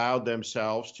allowed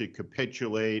themselves to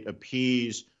capitulate,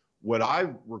 appease what I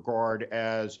regard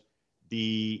as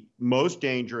the most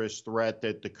dangerous threat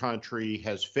that the country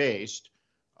has faced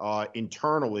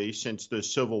internally since the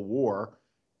Civil War,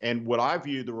 and what I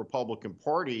view the Republican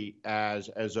Party as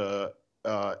a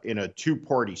in a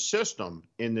two-party system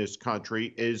in this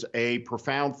country is a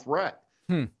profound threat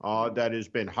that has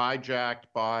been hijacked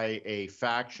by a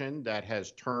faction that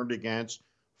has turned against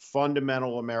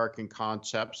fundamental American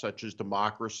concepts such as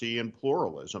democracy and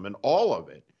pluralism, and all of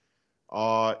it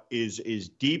is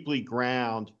deeply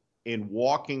ground in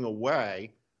walking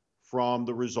away from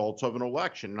the results of an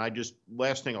election. And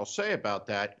last thing I'll say about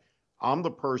that, I'm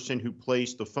the person who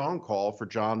placed the phone call for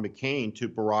John McCain to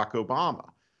Barack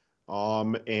Obama. I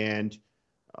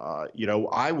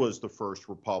was the first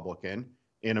Republican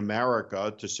in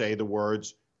America to say the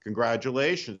words,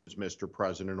 "Congratulations, Mr.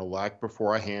 President-elect,"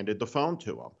 before I handed the phone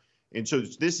to him. And so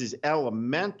this is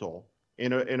elemental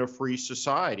in a free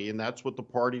society, and that's what the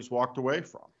party's walked away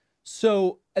from.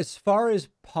 So as far as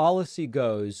policy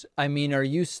goes, I mean, are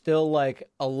you still like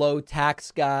a low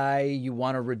tax guy? You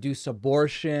want to reduce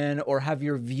abortion, or have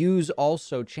your views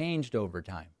also changed over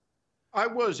time? I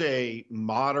was a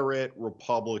moderate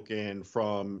Republican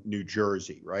from New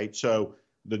Jersey, right? So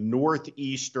the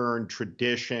Northeastern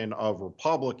tradition of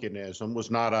Republicanism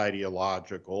was not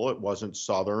ideological. It wasn't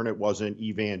Southern. It wasn't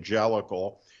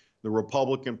evangelical. The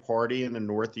Republican Party in the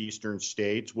Northeastern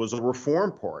states was a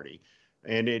reform party,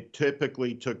 and it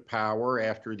typically took power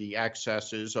after the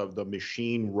excesses of the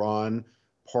machine-run,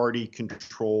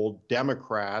 party-controlled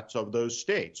Democrats of those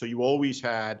states. So you always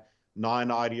had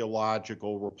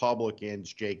non-ideological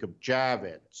Republicans, Jacob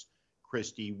Javits,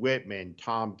 Christie Whitman,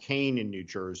 Tom Kean in New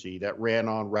Jersey, that ran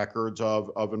on records of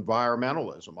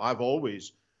environmentalism. I've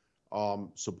always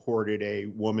supported a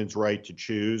woman's right to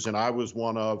choose, and I was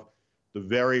one of the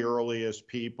very earliest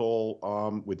people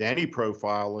with any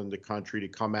profile in the country to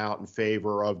come out in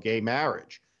favor of gay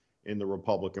marriage in the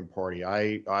Republican Party.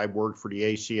 I worked for the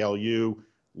ACLU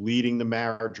leading the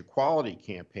marriage equality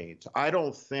campaigns. I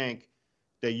don't think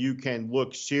that you can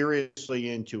look seriously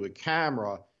into a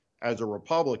camera as a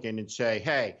Republican and say,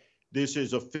 hey, this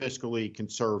is a fiscally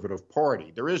conservative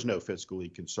party. There is no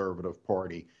fiscally conservative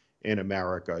party in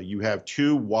America. You have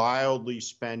two wildly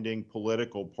spending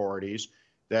political parties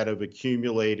that have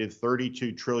accumulated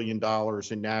 $32 trillion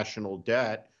in national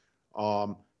debt.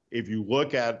 If you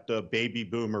look at the baby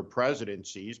boomer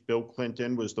presidencies, Bill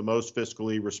Clinton was the most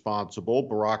fiscally responsible.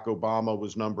 Barack Obama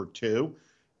was number 2.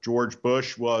 George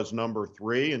Bush was number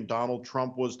 3, and Donald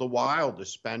Trump was the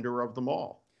wildest spender of them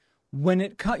all.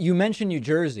 You mentioned New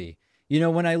Jersey. You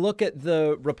know, when I look at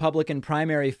the Republican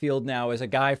primary field now as a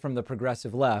guy from the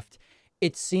progressive left,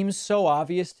 it seems so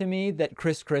obvious to me that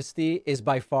Chris Christie is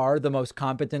by far the most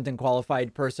competent and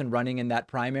qualified person running in that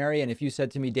primary. And if you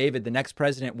said to me, David, the next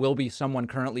president will be someone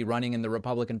currently running in the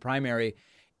Republican primary,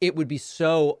 it would be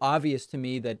so obvious to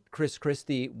me that Chris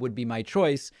Christie would be my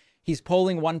choice. He's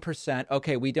polling 1%.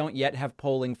 Okay, we don't yet have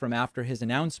polling from after his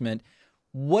announcement.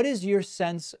 What is your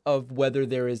sense of whether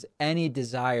there is any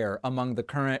desire among the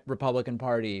current Republican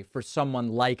Party for someone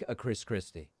like a Chris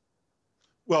Christie?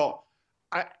 Well,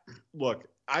 I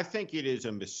think it is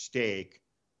a mistake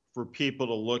for people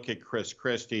to look at Chris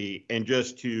Christie and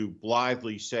just to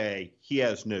blithely say he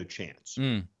has no chance.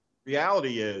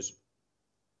 Reality is,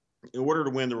 in order to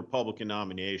win the Republican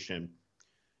nomination,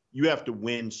 you have to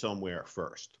win somewhere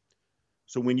first.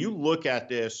 So when you look at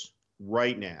this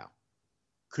right now,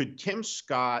 could Tim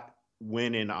Scott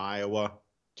win in Iowa?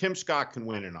 Tim Scott can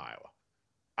win in Iowa.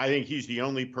 I think he's the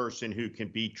only person who can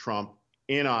beat Trump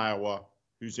in Iowa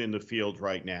who's in the field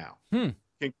right now. Can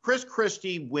Chris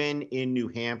Christie win in New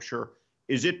Hampshire?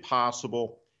 Is it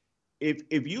possible?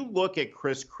 If you look at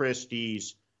Chris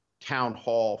Christie's town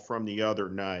hall from the other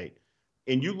night,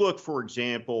 and you look, for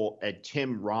example, at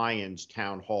Tim Ryan's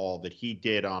town hall that he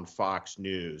did on Fox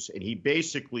News, and he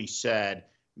basically said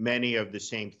many of the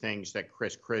same things that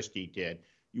Chris Christie did.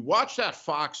 You watch that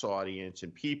Fox audience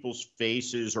and people's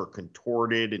faces are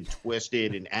contorted and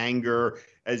twisted in anger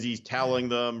as he's telling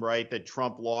them, right, that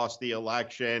Trump lost the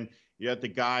election. You have the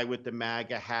guy with the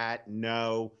MAGA hat.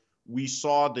 No. We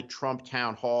saw the Trump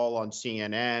town hall on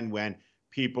CNN when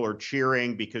people are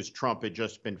cheering because Trump had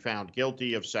just been found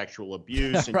guilty of sexual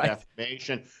abuse and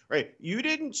defamation. Right. You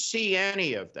didn't see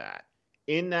any of that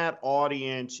in that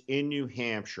audience in New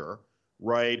Hampshire,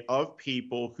 right, of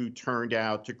people who turned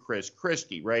out to Chris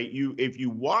Christie, right? If you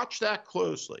watch that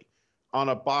closely on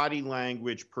a body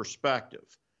language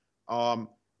perspective,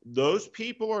 those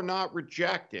people are not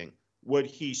rejecting what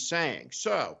he's saying.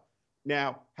 So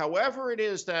now, however it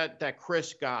is that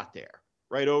Chris got there,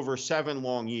 right, over 7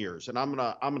 long years, and I'm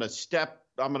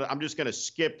just gonna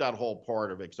skip that whole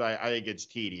part of it because I think it's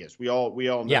tedious. We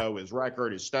all know his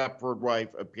record, his Stepford wife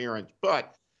appearance,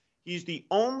 but he's the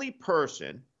only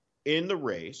person in the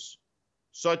race,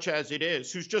 such as it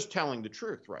is, who's just telling the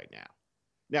truth right now.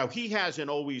 Now, he hasn't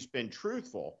always been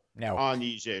truthful on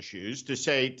these issues, to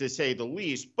say the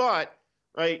least, but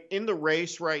right in the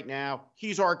race right now,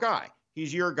 he's our guy.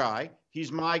 He's your guy.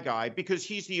 He's my guy, because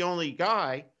he's the only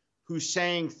guy who's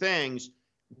saying things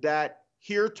that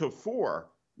heretofore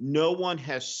no one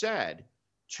has said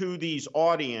to these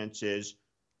audiences.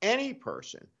 Any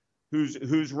person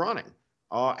who's running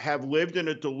have lived in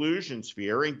a delusion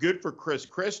sphere, and good for Chris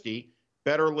Christie.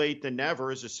 Better late than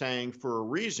never is a saying for a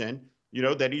reason,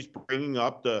 that he's bringing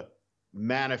up the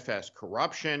manifest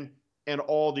corruption and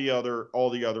all the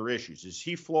other issues. Is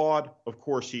he flawed? Of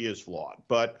course he is flawed,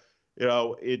 but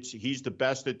he's the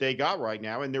best that they got right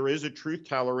now, and there is a truth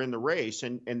teller in the race,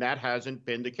 and that hasn't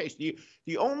been the case.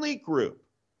 The only group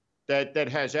that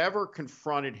has ever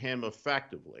confronted him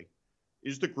effectively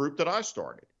is the group that I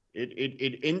started.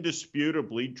 It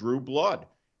indisputably drew blood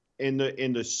in the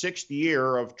 6th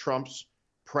year of Trump's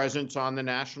presence on the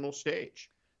national stage.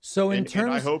 So and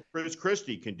I hope Chris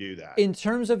Christie can do that. In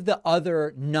terms of the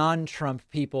other non-Trump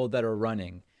people that are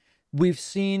running, we've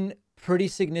seen pretty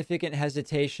significant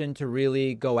hesitation to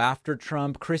really go after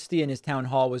Trump. Christie in his town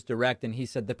hall was direct, and he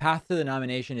said the path to the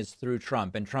nomination is through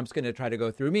Trump, and Trump's going to try to go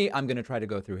through me. I'm going to try to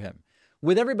go through him.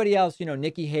 With everybody else,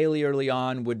 Nikki Haley early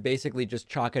on would basically just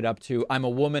chalk it up to, I'm a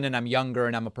woman and I'm younger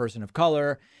and I'm a person of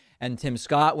color. And Tim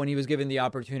Scott, when he was given the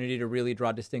opportunity to really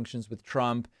draw distinctions with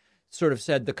Trump, sort of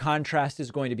said the contrast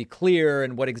is going to be clear,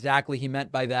 and what exactly he meant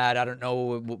by that, I don't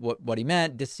know what he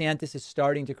meant. DeSantis is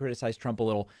starting to criticize Trump a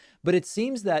little, but it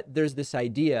seems that there's this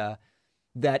idea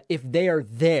that if they are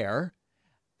there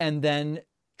and then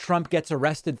Trump gets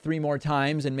arrested 3 more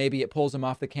times and maybe it pulls him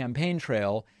off the campaign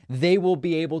trail, they will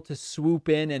be able to swoop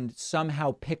in and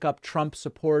somehow pick up Trump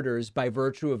supporters by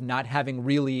virtue of not having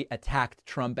really attacked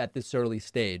Trump at this early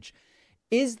stage.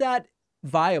 Is that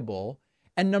viable?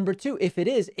 And number 2, if it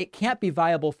is, it can't be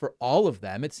viable for all of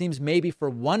them. It seems maybe for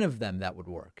one of them that would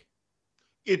work.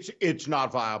 It's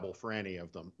not viable for any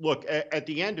of them. Look, at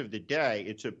the end of the day,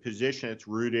 it's a position that's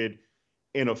rooted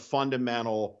in a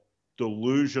fundamental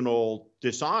delusional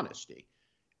dishonesty.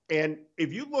 And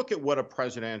if you look at what a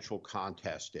presidential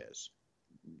contest is,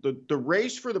 the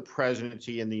race for the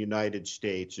presidency in the United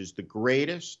States is the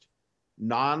greatest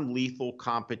non-lethal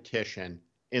competition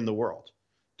in the world.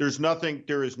 There is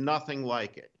nothing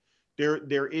like it.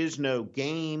 There is no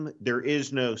game. There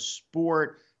is no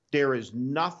sport. There is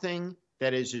nothing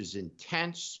that is as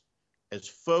intense, as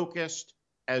focused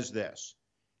as this.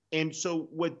 And so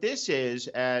what this is,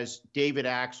 as David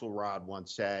Axelrod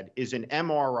once said, is an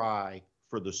MRI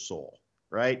for the soul,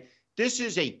 right? This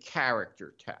is a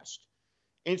character test.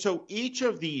 And so each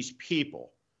of these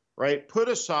people, right, put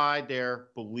aside their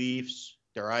beliefs,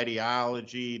 their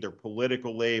ideology, their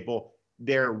political label.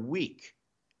 They're weak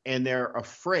and they're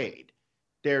afraid.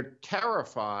 They're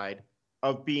terrified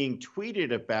of being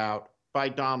tweeted about by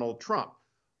Donald Trump.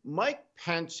 Mike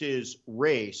Pence's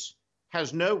race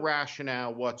has no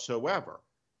rationale whatsoever.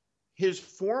 His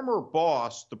former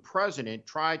boss, the president,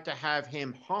 tried to have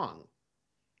him hung.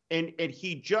 And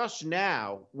he just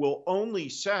now will only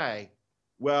say,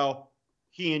 well,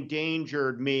 he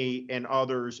endangered me and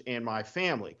others and my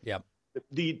family. Yep.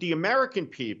 The American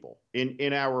people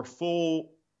in our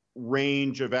full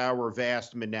range of our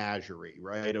vast menagerie,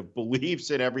 right, of beliefs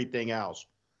and everything else.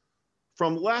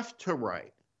 From left to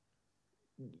right,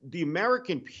 the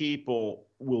American people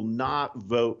will not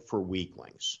vote for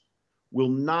weaklings, will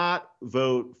not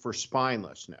vote for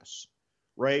spinelessness,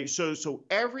 right? So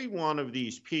every one of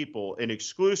these people, and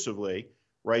exclusively,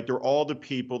 right, they're all the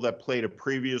people that played a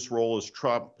previous role as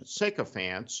Trump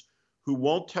sycophants who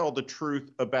won't tell the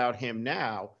truth about him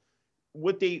now.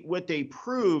 What they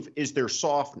prove is their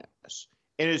softness,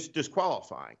 and it's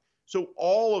disqualifying. So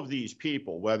all of these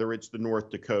people, whether it's the North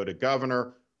Dakota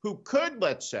governor, who could,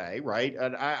 let's say, right,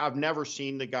 and I've never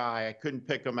seen the guy, I couldn't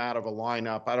pick him out of a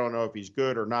lineup. I don't know if he's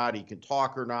good or not, he can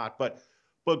talk or not, but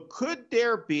could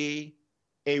there be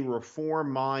a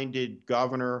reform-minded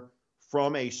governor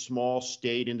from a small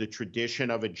state in the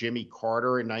tradition of a Jimmy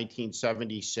Carter in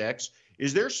 1976?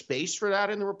 Is there space for that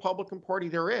in the Republican Party?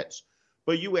 There is.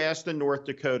 But you ask the North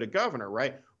Dakota governor,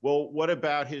 right? Well, what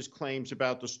about his claims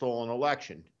about the stolen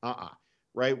election?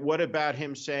 Right? What about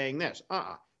him saying this?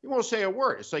 He won't say a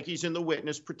word. It's like he's in the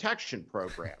witness protection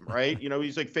program, right? You know,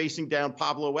 he's like facing down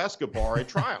Pablo Escobar at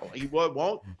trial. He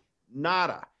won't,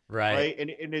 nada. Right?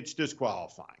 And it's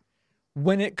disqualifying.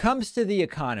 When it comes to the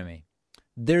economy,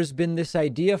 there's been this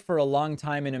idea for a long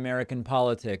time in American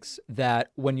politics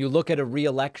that when you look at a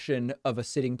re-election of a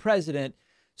sitting president,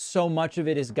 so much of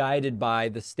it is guided by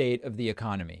the state of the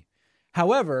economy.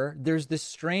 However, there's this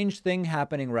strange thing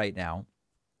happening right now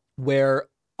where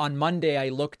on Monday I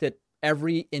looked at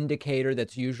every indicator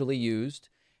that's usually used.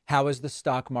 How has the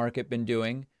stock market been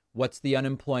doing? What's the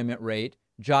unemployment rate?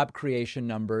 Job creation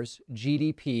numbers,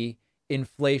 GDP,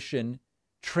 inflation,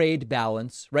 trade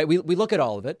balance, right? We look at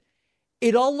all of it.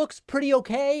 It all looks pretty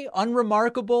okay,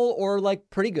 unremarkable, or like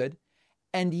pretty good.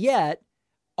 And yet,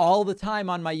 all the time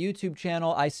on my YouTube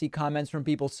channel, I see comments from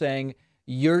people saying,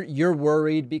 you're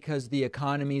worried because the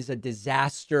economy is a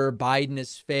disaster. Biden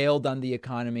has failed on the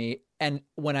economy. And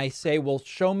when I say, well,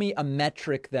 show me a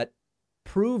metric that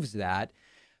proves that,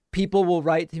 people will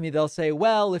write to me. They'll say,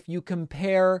 well, if you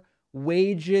compare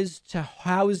wages to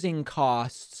housing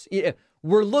costs,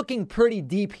 we're looking pretty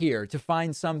deep here to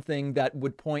find something that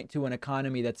would point to an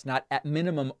economy that's not at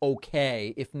minimum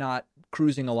okay, if not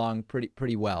cruising along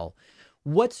pretty well.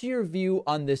 What's your view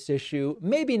on this issue?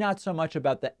 Maybe not so much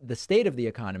about the state of the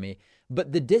economy,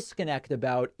 but the disconnect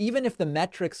about even if the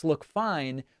metrics look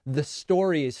fine, the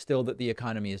story is still that the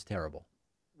economy is terrible.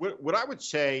 What I would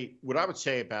say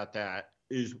about that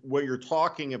is what you're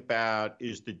talking about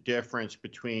is the difference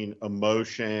between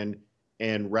emotion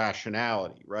and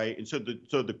rationality, right? And so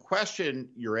the question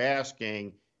you're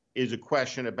asking is a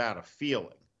question about a feeling,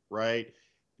 right?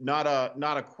 Not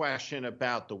a question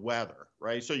about the weather,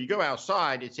 right? So you go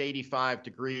outside, it's 85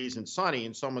 degrees and sunny,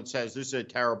 and someone says this is a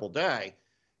terrible day.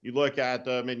 You look at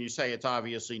them and you say it's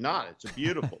obviously not. It's a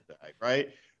beautiful day, right?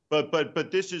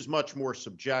 But this is much more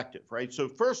subjective, right? So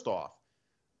first off,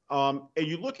 and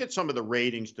you look at some of the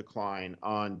ratings decline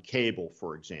on cable,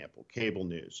 for example, cable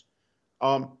news.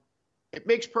 It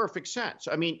makes perfect sense.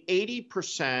 I mean,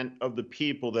 80% of the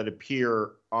people that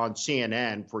appear on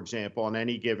CNN, for example, on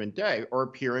any given day are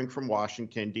appearing from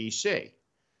Washington, D.C.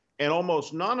 And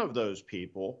almost none of those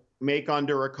people make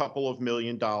under a couple of $1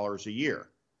 million a year.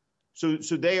 So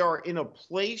they are in a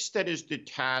place that is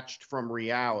detached from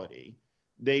reality.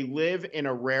 They live in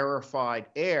a rarefied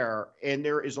air, and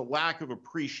there is a lack of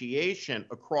appreciation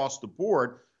across the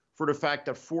board for the fact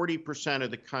that 40%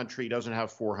 of the country doesn't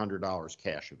have $400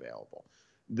 cash available,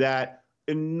 that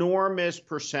enormous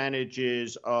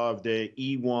percentages of the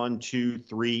E1, 2,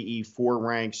 3, E4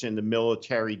 ranks in the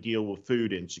military deal with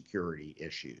food insecurity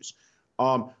issues.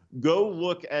 Go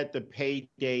look at the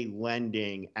payday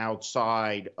lending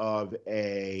outside of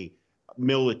a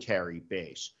military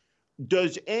base.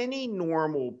 Does any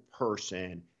normal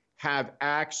person have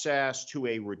access to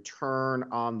a return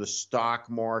on the stock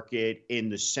market in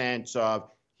the sense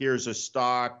of here's a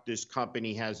stock, this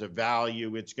company has a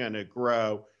value, it's going to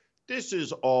grow? This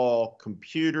is all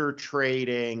computer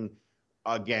trading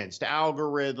against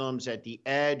algorithms at the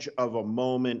edge of a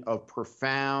moment of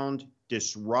profound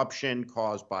disruption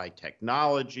caused by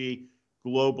technology,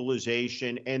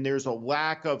 globalization, and there's a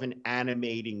lack of an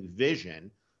animating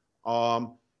vision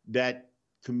that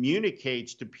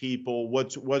communicates to people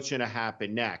what's going to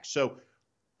happen next. So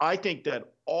I think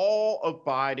that all of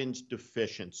Biden's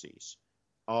deficiencies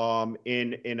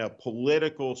in a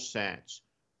political sense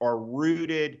are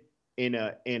rooted in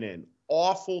an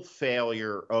awful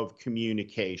failure of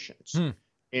communications.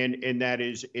 And that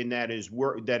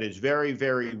is very,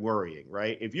 very worrying,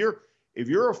 right? If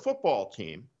you're a football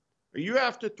team, you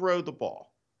have to throw the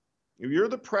ball. If you're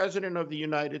the president of the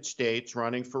United States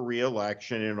running for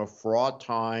re-election in a fraught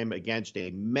time against a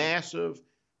massive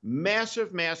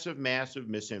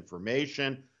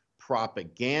misinformation,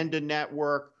 propaganda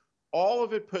network, all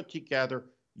of it put together,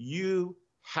 you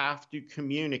have to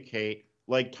communicate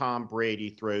like Tom Brady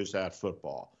throws that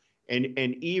football. And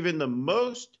even the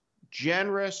most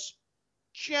generous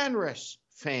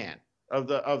fan of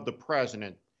the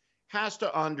president has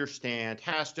to understand,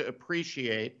 has to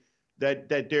appreciate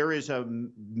that there is a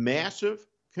massive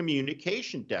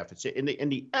communication deficit. And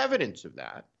the evidence of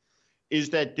that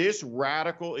is that this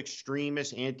radical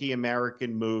extremist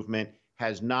anti-American movement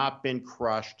has not been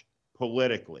crushed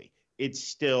politically. It's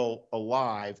still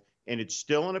alive, and it's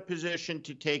still in a position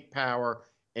to take power.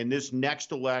 And this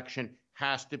next election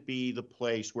has to be the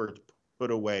place where it's put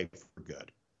away for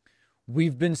good.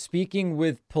 We've been speaking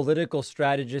with political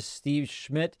strategist Steve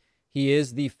Schmidt. He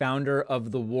is the founder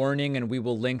of The Warning, and we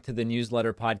will link to the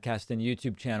newsletter, podcast, and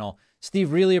YouTube channel.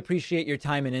 Steve, really appreciate your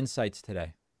time and insights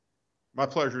today. My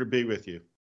pleasure to be with you.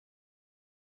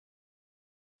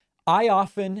 I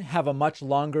often have a much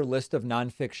longer list of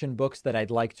nonfiction books that I'd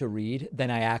like to read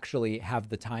than I actually have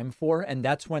the time for, and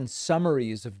that's when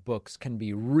summaries of books can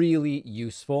be really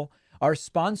useful. Our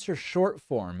sponsor,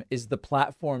 Shortform, is the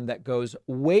platform that goes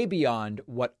way beyond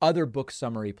what other book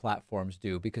summary platforms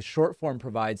do, because Shortform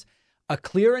provides a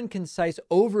clear and concise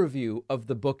overview of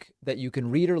the book that you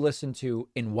can read or listen to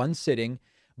in one sitting,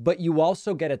 but you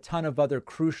also get a ton of other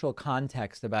crucial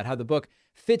context about how the book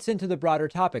fits into the broader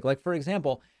topic. Like, for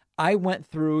example, I went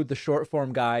through the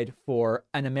Shortform guide for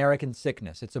An American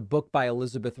Sickness. It's a book by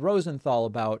Elizabeth Rosenthal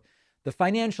about the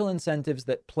financial incentives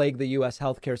that plague the U.S.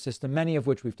 healthcare system, many of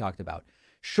which we've talked about.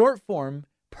 Shortform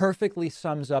perfectly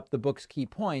sums up the book's key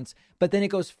points, but then it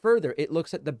goes further. It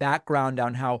looks at the background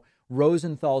on how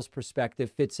Rosenthal's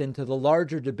perspective fits into the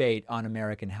larger debate on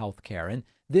American healthcare. And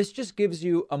this just gives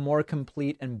you a more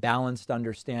complete and balanced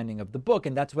understanding of the book.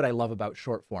 And that's what I love about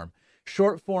Shortform.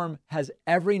 Shortform has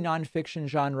every nonfiction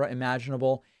genre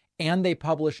imaginable, and they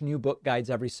publish new book guides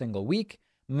every single week.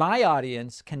 My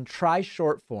audience can try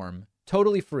Shortform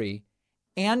totally free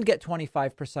and get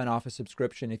 25% off a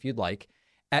subscription if you'd like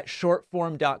at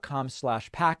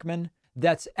shortform.com/Pacman.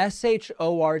 That's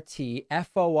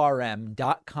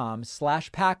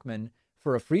shortform.com/Pacman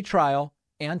for a free trial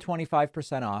and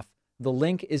 25% off. The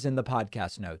link is in the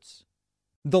podcast notes.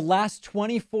 The last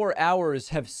 24 hours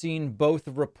have seen both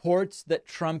reports that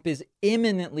Trump is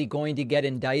imminently going to get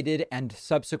indicted and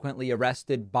subsequently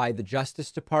arrested by the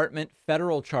Justice Department,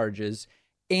 federal charges,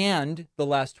 and the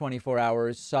last 24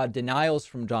 hours saw denials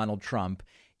from Donald Trump,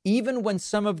 even when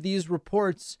some of these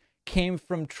reports came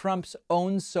from Trump's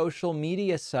own social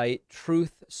media site,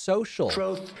 Truth Social.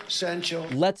 Truth Social.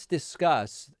 Let's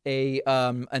discuss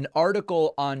an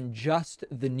article on Just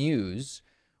the News,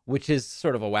 which is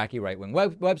sort of a wacky right-wing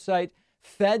website.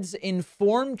 Feds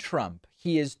inform Trump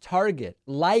he is target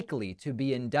likely to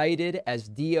be indicted as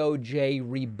DOJ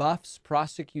rebuffs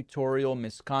prosecutorial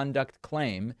misconduct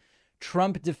claim.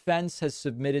 Trump defense has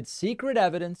submitted secret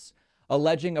evidence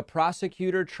alleging a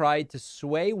prosecutor tried to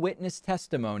sway witness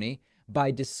testimony by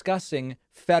discussing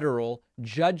federal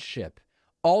judgeship.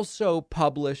 Also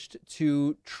published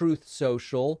to Truth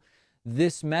Social,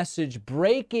 this message: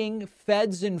 breaking,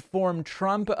 feds inform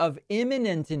Trump of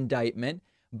imminent indictment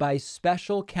by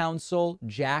special counsel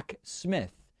Jack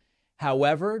Smith.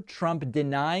 However, Trump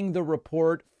denying the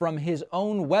report from his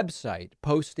own website,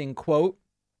 posting, quote,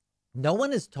 "No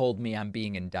one has told me I'm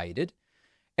being indicted,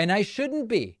 and I shouldn't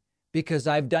be because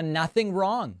I've done nothing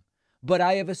wrong. But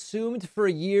I have assumed for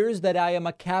years that I am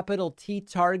a capital T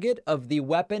target of the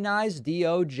weaponized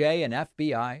DOJ and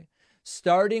FBI,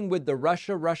 starting with the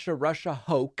Russia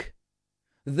hoax,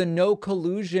 the no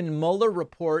collusion Mueller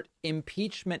report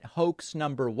impeachment hoax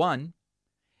number 1,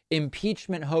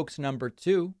 impeachment hoax number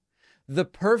 2, the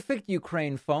perfect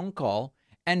Ukraine phone call,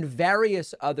 and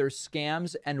various other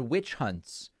scams and witch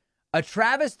hunts. A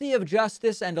travesty of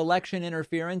justice and election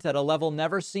interference at a level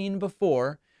never seen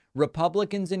before.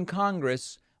 Republicans in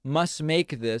Congress must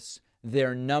make this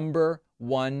their number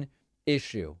one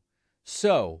issue."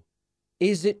 So,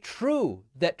 is it true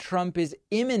that Trump is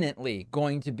imminently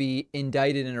going to be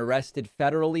indicted and arrested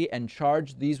federally and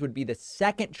charged? These would be the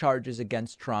second charges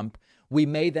against Trump. We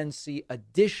may then see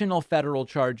additional federal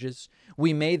charges.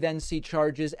 We may then see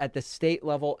charges at the state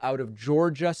level out of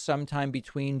Georgia sometime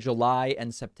between July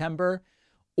and September.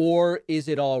 Or is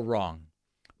it all wrong?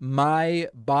 My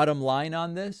bottom line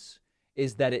on this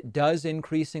is that it does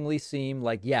increasingly seem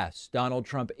like, yes, Donald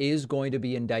Trump is going to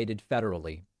be indicted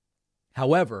federally.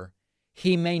 However,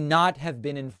 he may not have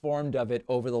been informed of it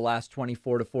over the last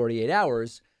 24 to 48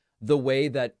 hours the way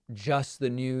that Just the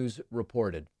News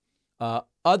reported.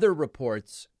 Other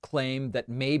reports claim that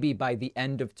maybe by the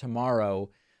end of tomorrow,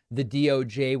 the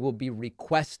DOJ will be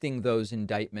requesting those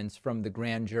indictments from the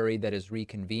grand jury that is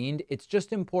reconvened. It's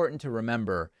just important to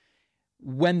remember,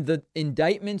 when the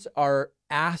indictments are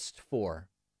asked for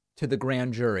to the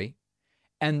grand jury,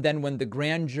 and then when the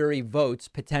grand jury votes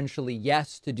potentially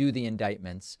yes to do the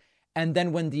indictments, and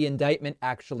then when the indictment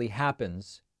actually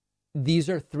happens, these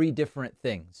are three different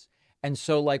things. And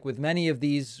so, like with many of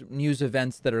these news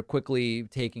events that are quickly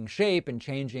taking shape and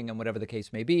changing and whatever the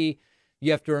case may be,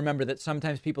 you have to remember that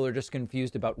sometimes people are just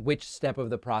confused about which step of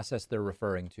the process they're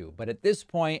referring to. But at this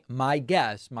point, my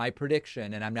guess, my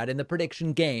prediction, and I'm not in the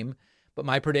prediction game, but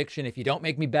my prediction, if you don't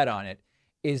make me bet on it,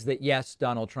 is that yes,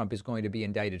 Donald Trump is going to be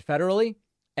indicted federally.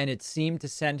 And it seemed to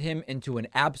send him into an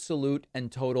absolute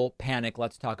and total panic.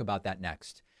 Let's talk about that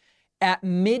next. At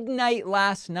midnight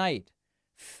last night,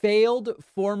 failed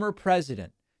former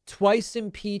president, twice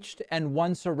impeached and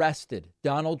once arrested,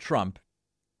 Donald Trump,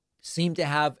 seemed to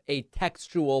have a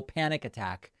textual panic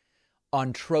attack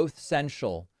on Truth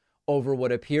Central over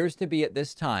what appears to be at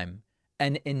this time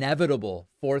an inevitable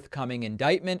forthcoming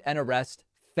indictment and arrest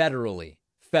federally.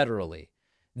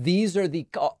 These are the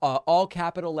all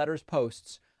capital letters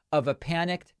posts of a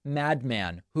panicked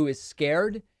madman who is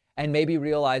scared and maybe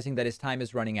realizing that his time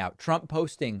is running out. Trump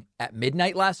posting at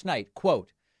midnight last night,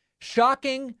 quote,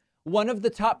 "Shocking. One of the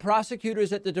top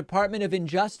prosecutors at the Department of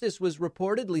Injustice was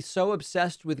reportedly so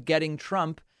obsessed with getting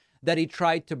Trump that he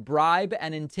tried to bribe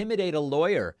and intimidate a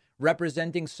lawyer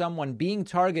representing someone being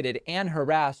targeted and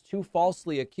harassed to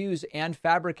falsely accuse and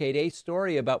fabricate a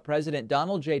story about President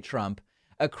Donald J. Trump,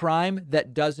 a crime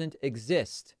that doesn't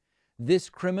exist. This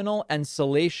criminal and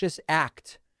salacious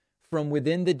act from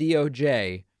within the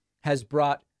DOJ has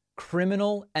brought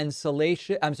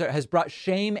has brought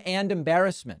shame and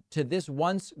embarrassment to this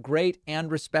once great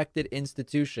and respected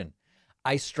institution.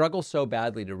 I struggle so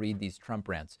badly to read these Trump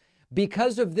rants.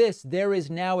 Because of this, there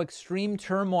is now extreme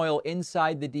turmoil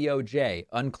inside the DOJ.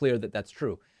 Unclear that that's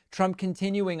true. Trump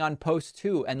continuing on post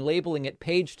 2 and labeling it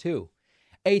page 2.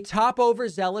 A top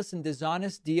overzealous and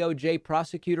dishonest DOJ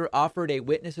prosecutor offered a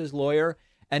witness's lawyer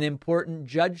an important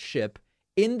judgeship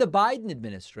in the Biden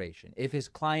administration if his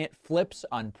client flips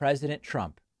on President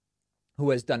Trump, who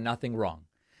has done nothing wrong.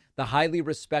 The highly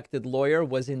respected lawyer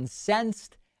was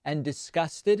incensed and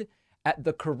disgusted at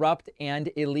the corrupt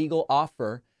and illegal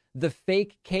offer. The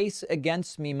fake case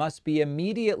against me must be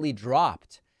immediately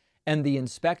dropped, and the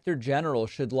inspector general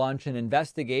should launch an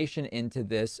investigation into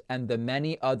this and the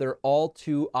many other all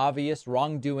too obvious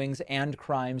wrongdoings and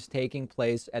crimes taking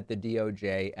place at the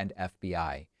DOJ and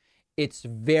FBI. It's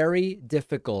very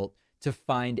difficult to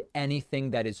find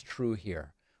anything that is true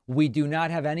here. We do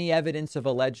not have any evidence of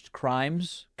alleged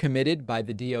crimes committed by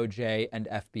the DOJ and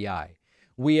FBI.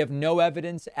 We have no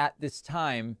evidence at this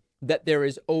time that there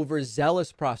is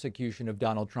overzealous prosecution of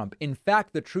Donald Trump. In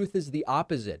fact, the truth is the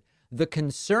opposite. The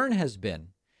concern has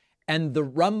been, and the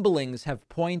rumblings have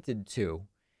pointed to,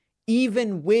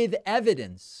 even with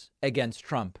evidence against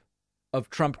Trump, of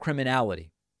Trump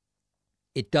criminality,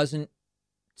 it doesn't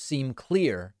seem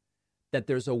clear that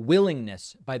there's a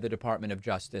willingness by the Department of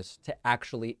Justice to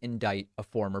actually indict a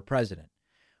former president.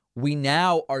 We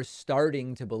now are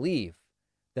starting to believe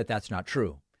that that's not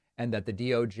true and that the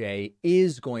DOJ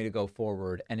is going to go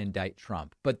forward and indict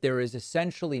Trump. But there is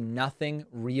essentially nothing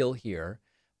real here.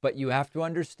 But you have to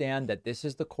understand that this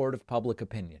is the court of public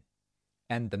opinion.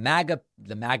 And the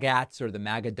MAGATs or the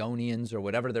Magadonians or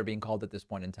whatever they're being called at this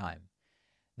point in time,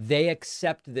 they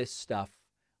accept this stuff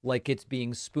like it's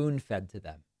being spoon-fed to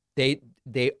them.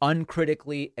 They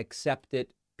uncritically accept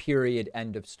it, period,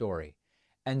 end of story.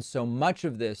 And so much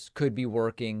of this could be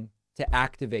working to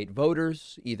activate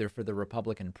voters, either for the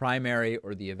Republican primary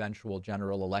or the eventual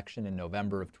general election in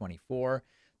November of 24.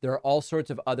 There are all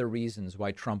sorts of other reasons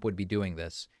why Trump would be doing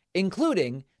this,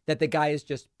 including that the guy is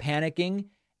just panicking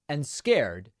and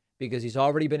scared because he's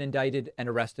already been indicted and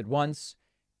arrested once,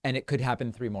 and it could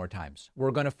happen 3 more times. We're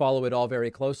going to follow it all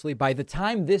very closely. By the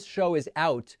time this show is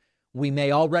out, we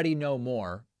may already know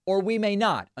more, or we may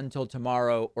not until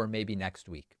tomorrow or maybe next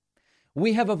week.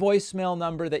 We have a voicemail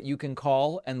number that you can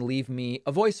call and leave me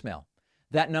a voicemail.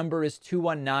 That number is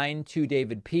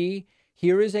 219-2-DAVID-P.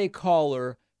 Here is a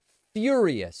caller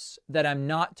furious that I'm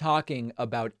not talking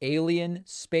about alien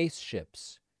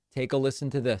spaceships. Take a listen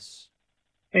to this.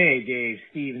 Hey, Dave.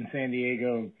 Steve in San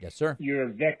Diego. Yes, sir. Your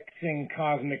vexing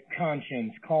cosmic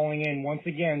conscience calling in once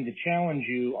again to challenge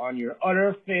you on your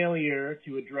utter failure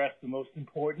to address the most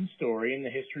important story in the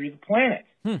history of the planet,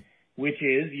 which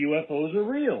is UFOs are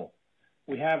real.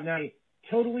 We have now a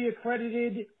totally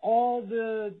accredited, all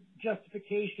the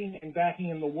justification and backing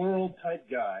in the world type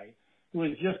guy who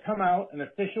has just come out, an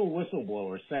official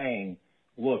whistleblower, saying,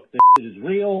 look, this is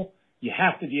real. You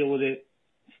have to deal with it.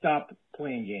 Stop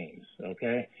playing games,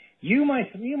 okay? You, my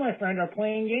friend, are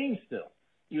playing games still.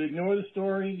 You ignore the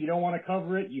story. You don't want to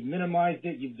cover it. You've minimized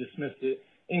it. You've dismissed it.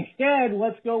 Instead,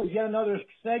 let's go with yet another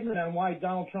segment on why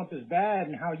Donald Trump is bad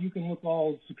and how you can look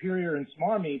all superior and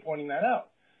smarmy pointing that out.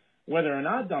 Whether or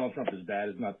not Donald Trump is bad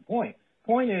is not the point.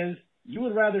 Point is, you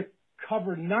would rather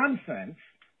cover nonsense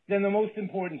than the most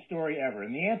important story ever.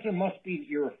 And the answer must be that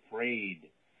you're afraid.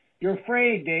 You're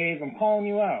afraid, Dave. I'm calling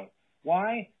you out.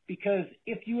 Why? Because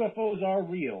if UFOs are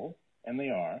real, and they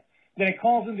are, then it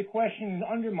calls into question and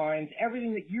undermines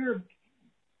everything that you're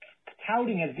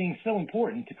touting as being so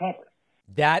important to cover.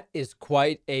 That is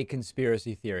quite a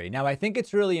conspiracy theory. Now, I think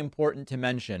it's really important to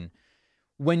mention,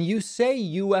 when you say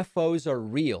UFOs are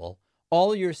real,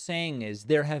 all you're saying is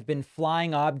there have been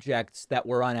flying objects that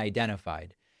were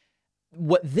unidentified.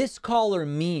 What this caller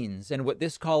means and what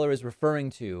this caller is referring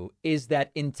to is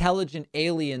that intelligent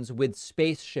aliens with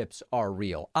spaceships are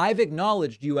real. I've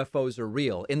acknowledged UFOs are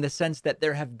real in the sense that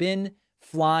there have been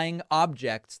flying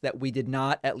objects that we did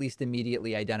not at least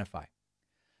immediately identify.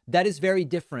 That is very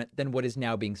different than what is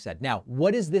now being said. Now,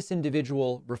 what is this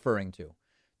individual referring to?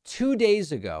 2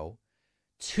 days ago,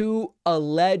 2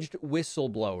 alleged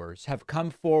whistleblowers have come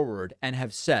forward and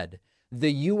have said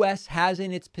the U.S. has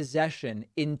in its possession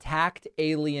intact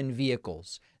alien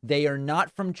vehicles. They are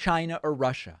not from China or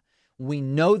Russia. We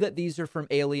know that these are from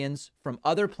aliens from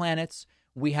other planets.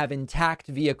 We have intact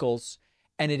vehicles,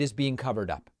 and it is being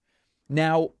covered up.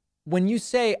 Now, when you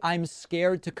say I'm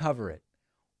scared to cover it,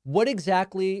 what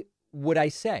exactly would I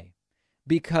say?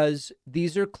 Because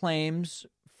these are claims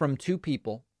from 2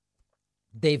 people.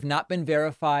 They've not been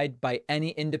verified by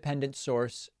any independent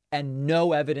source, and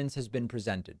no evidence has been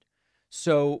presented.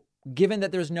 So given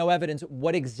that there's no evidence,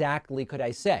 what exactly could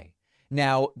I say?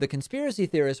 Now, the conspiracy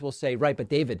theorists will say, right, but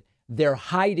David, they're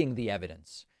hiding the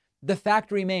evidence. The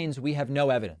fact remains we have no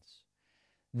evidence.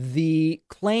 The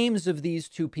claims of these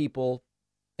 2 people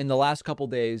in the last couple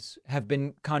days have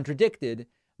been contradicted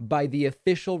by the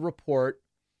official report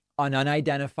on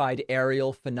unidentified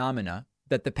aerial phenomena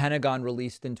that the Pentagon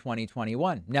released in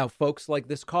 2021. Now, folks like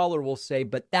this caller will say,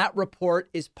 but that report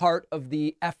is part of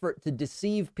the effort to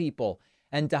deceive people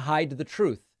and to hide the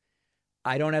truth.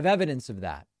 I don't have evidence of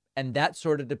that. And that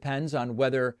sort of depends on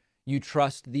whether you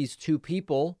trust these 2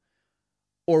 people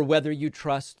or whether you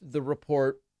trust the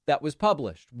report that was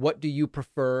published. What do you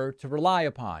prefer to rely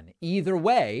upon? Either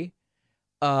way,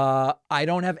 I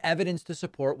don't have evidence to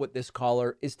support what this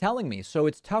caller is telling me. So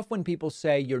it's tough when people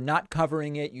say you're not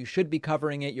covering it, you should be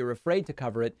covering it, you're afraid to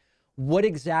cover it. What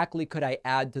exactly could I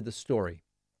add to the story?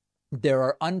 There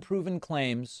are unproven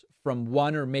claims from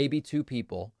 1 or maybe 2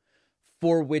 people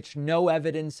for which no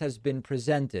evidence has been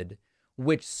presented,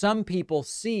 which some people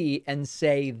see and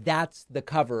say that's the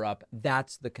cover up,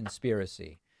 that's the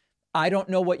conspiracy. I don't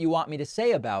know what you want me to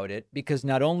say about it, because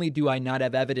not only do I not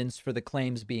have evidence for the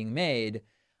claims being made,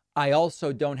 I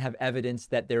also don't have evidence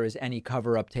that there is any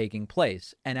cover up taking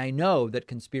place. And I know that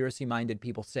conspiracy minded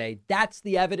people say that's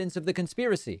the evidence of the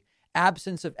conspiracy.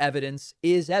 Absence of evidence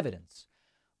is evidence.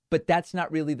 But that's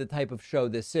not really the type of show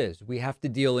this is. We have to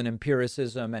deal in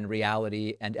empiricism and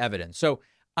reality and evidence. So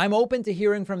I'm open to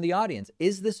hearing from the audience.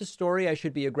 Is this a story I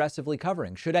should be aggressively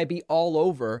covering? Should I be all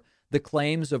over the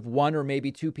claims of 1 or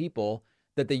maybe 2 people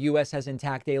that the U.S. has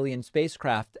intact alien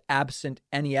spacecraft absent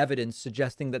any evidence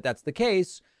suggesting that that's the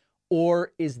case?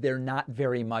 Or is there not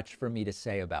very much for me to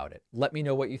say about it? Let me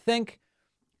know what you think,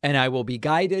 and I will be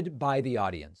guided by the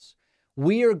audience.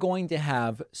 We are going to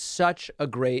have such a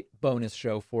great bonus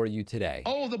show for you today.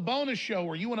 Oh, the bonus show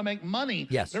where you want to make money.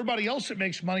 Yes. Everybody else that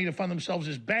makes money to fund themselves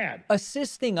is bad.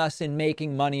 Assisting us in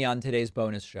making money on today's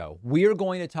bonus show, we are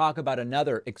going to talk about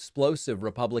another explosive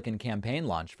Republican campaign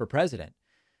launch for president.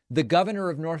 The governor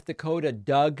of North Dakota,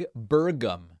 Doug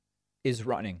Burgum, is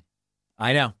running.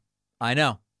 I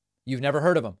know. You've never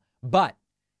heard of him, but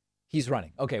he's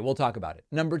running. Okay, we'll talk about it.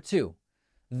 Number 2,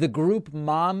 the group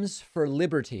Moms for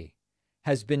Liberty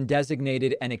has been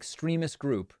designated an extremist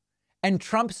group, and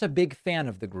Trump's a big fan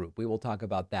of the group. We will talk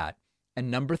about that. And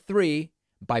number 3,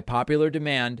 by popular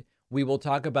demand, we will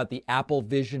talk about the Apple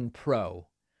Vision Pro.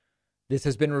 This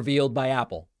has been revealed by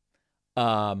Apple.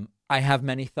 I have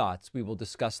many thoughts. We will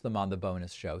discuss them on the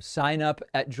bonus show. Sign up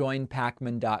at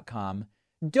joinpacman.com.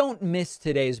 Don't miss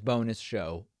today's bonus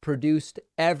show, produced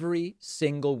every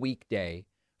single weekday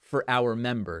for our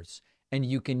members. And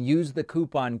you can use the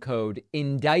coupon code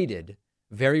INDICTED,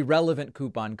 very relevant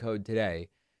coupon code today,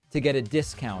 to get a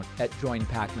discount at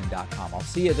joinpacman.com. I'll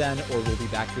see you then, or we'll be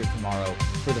back here tomorrow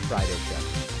for the Friday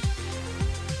show.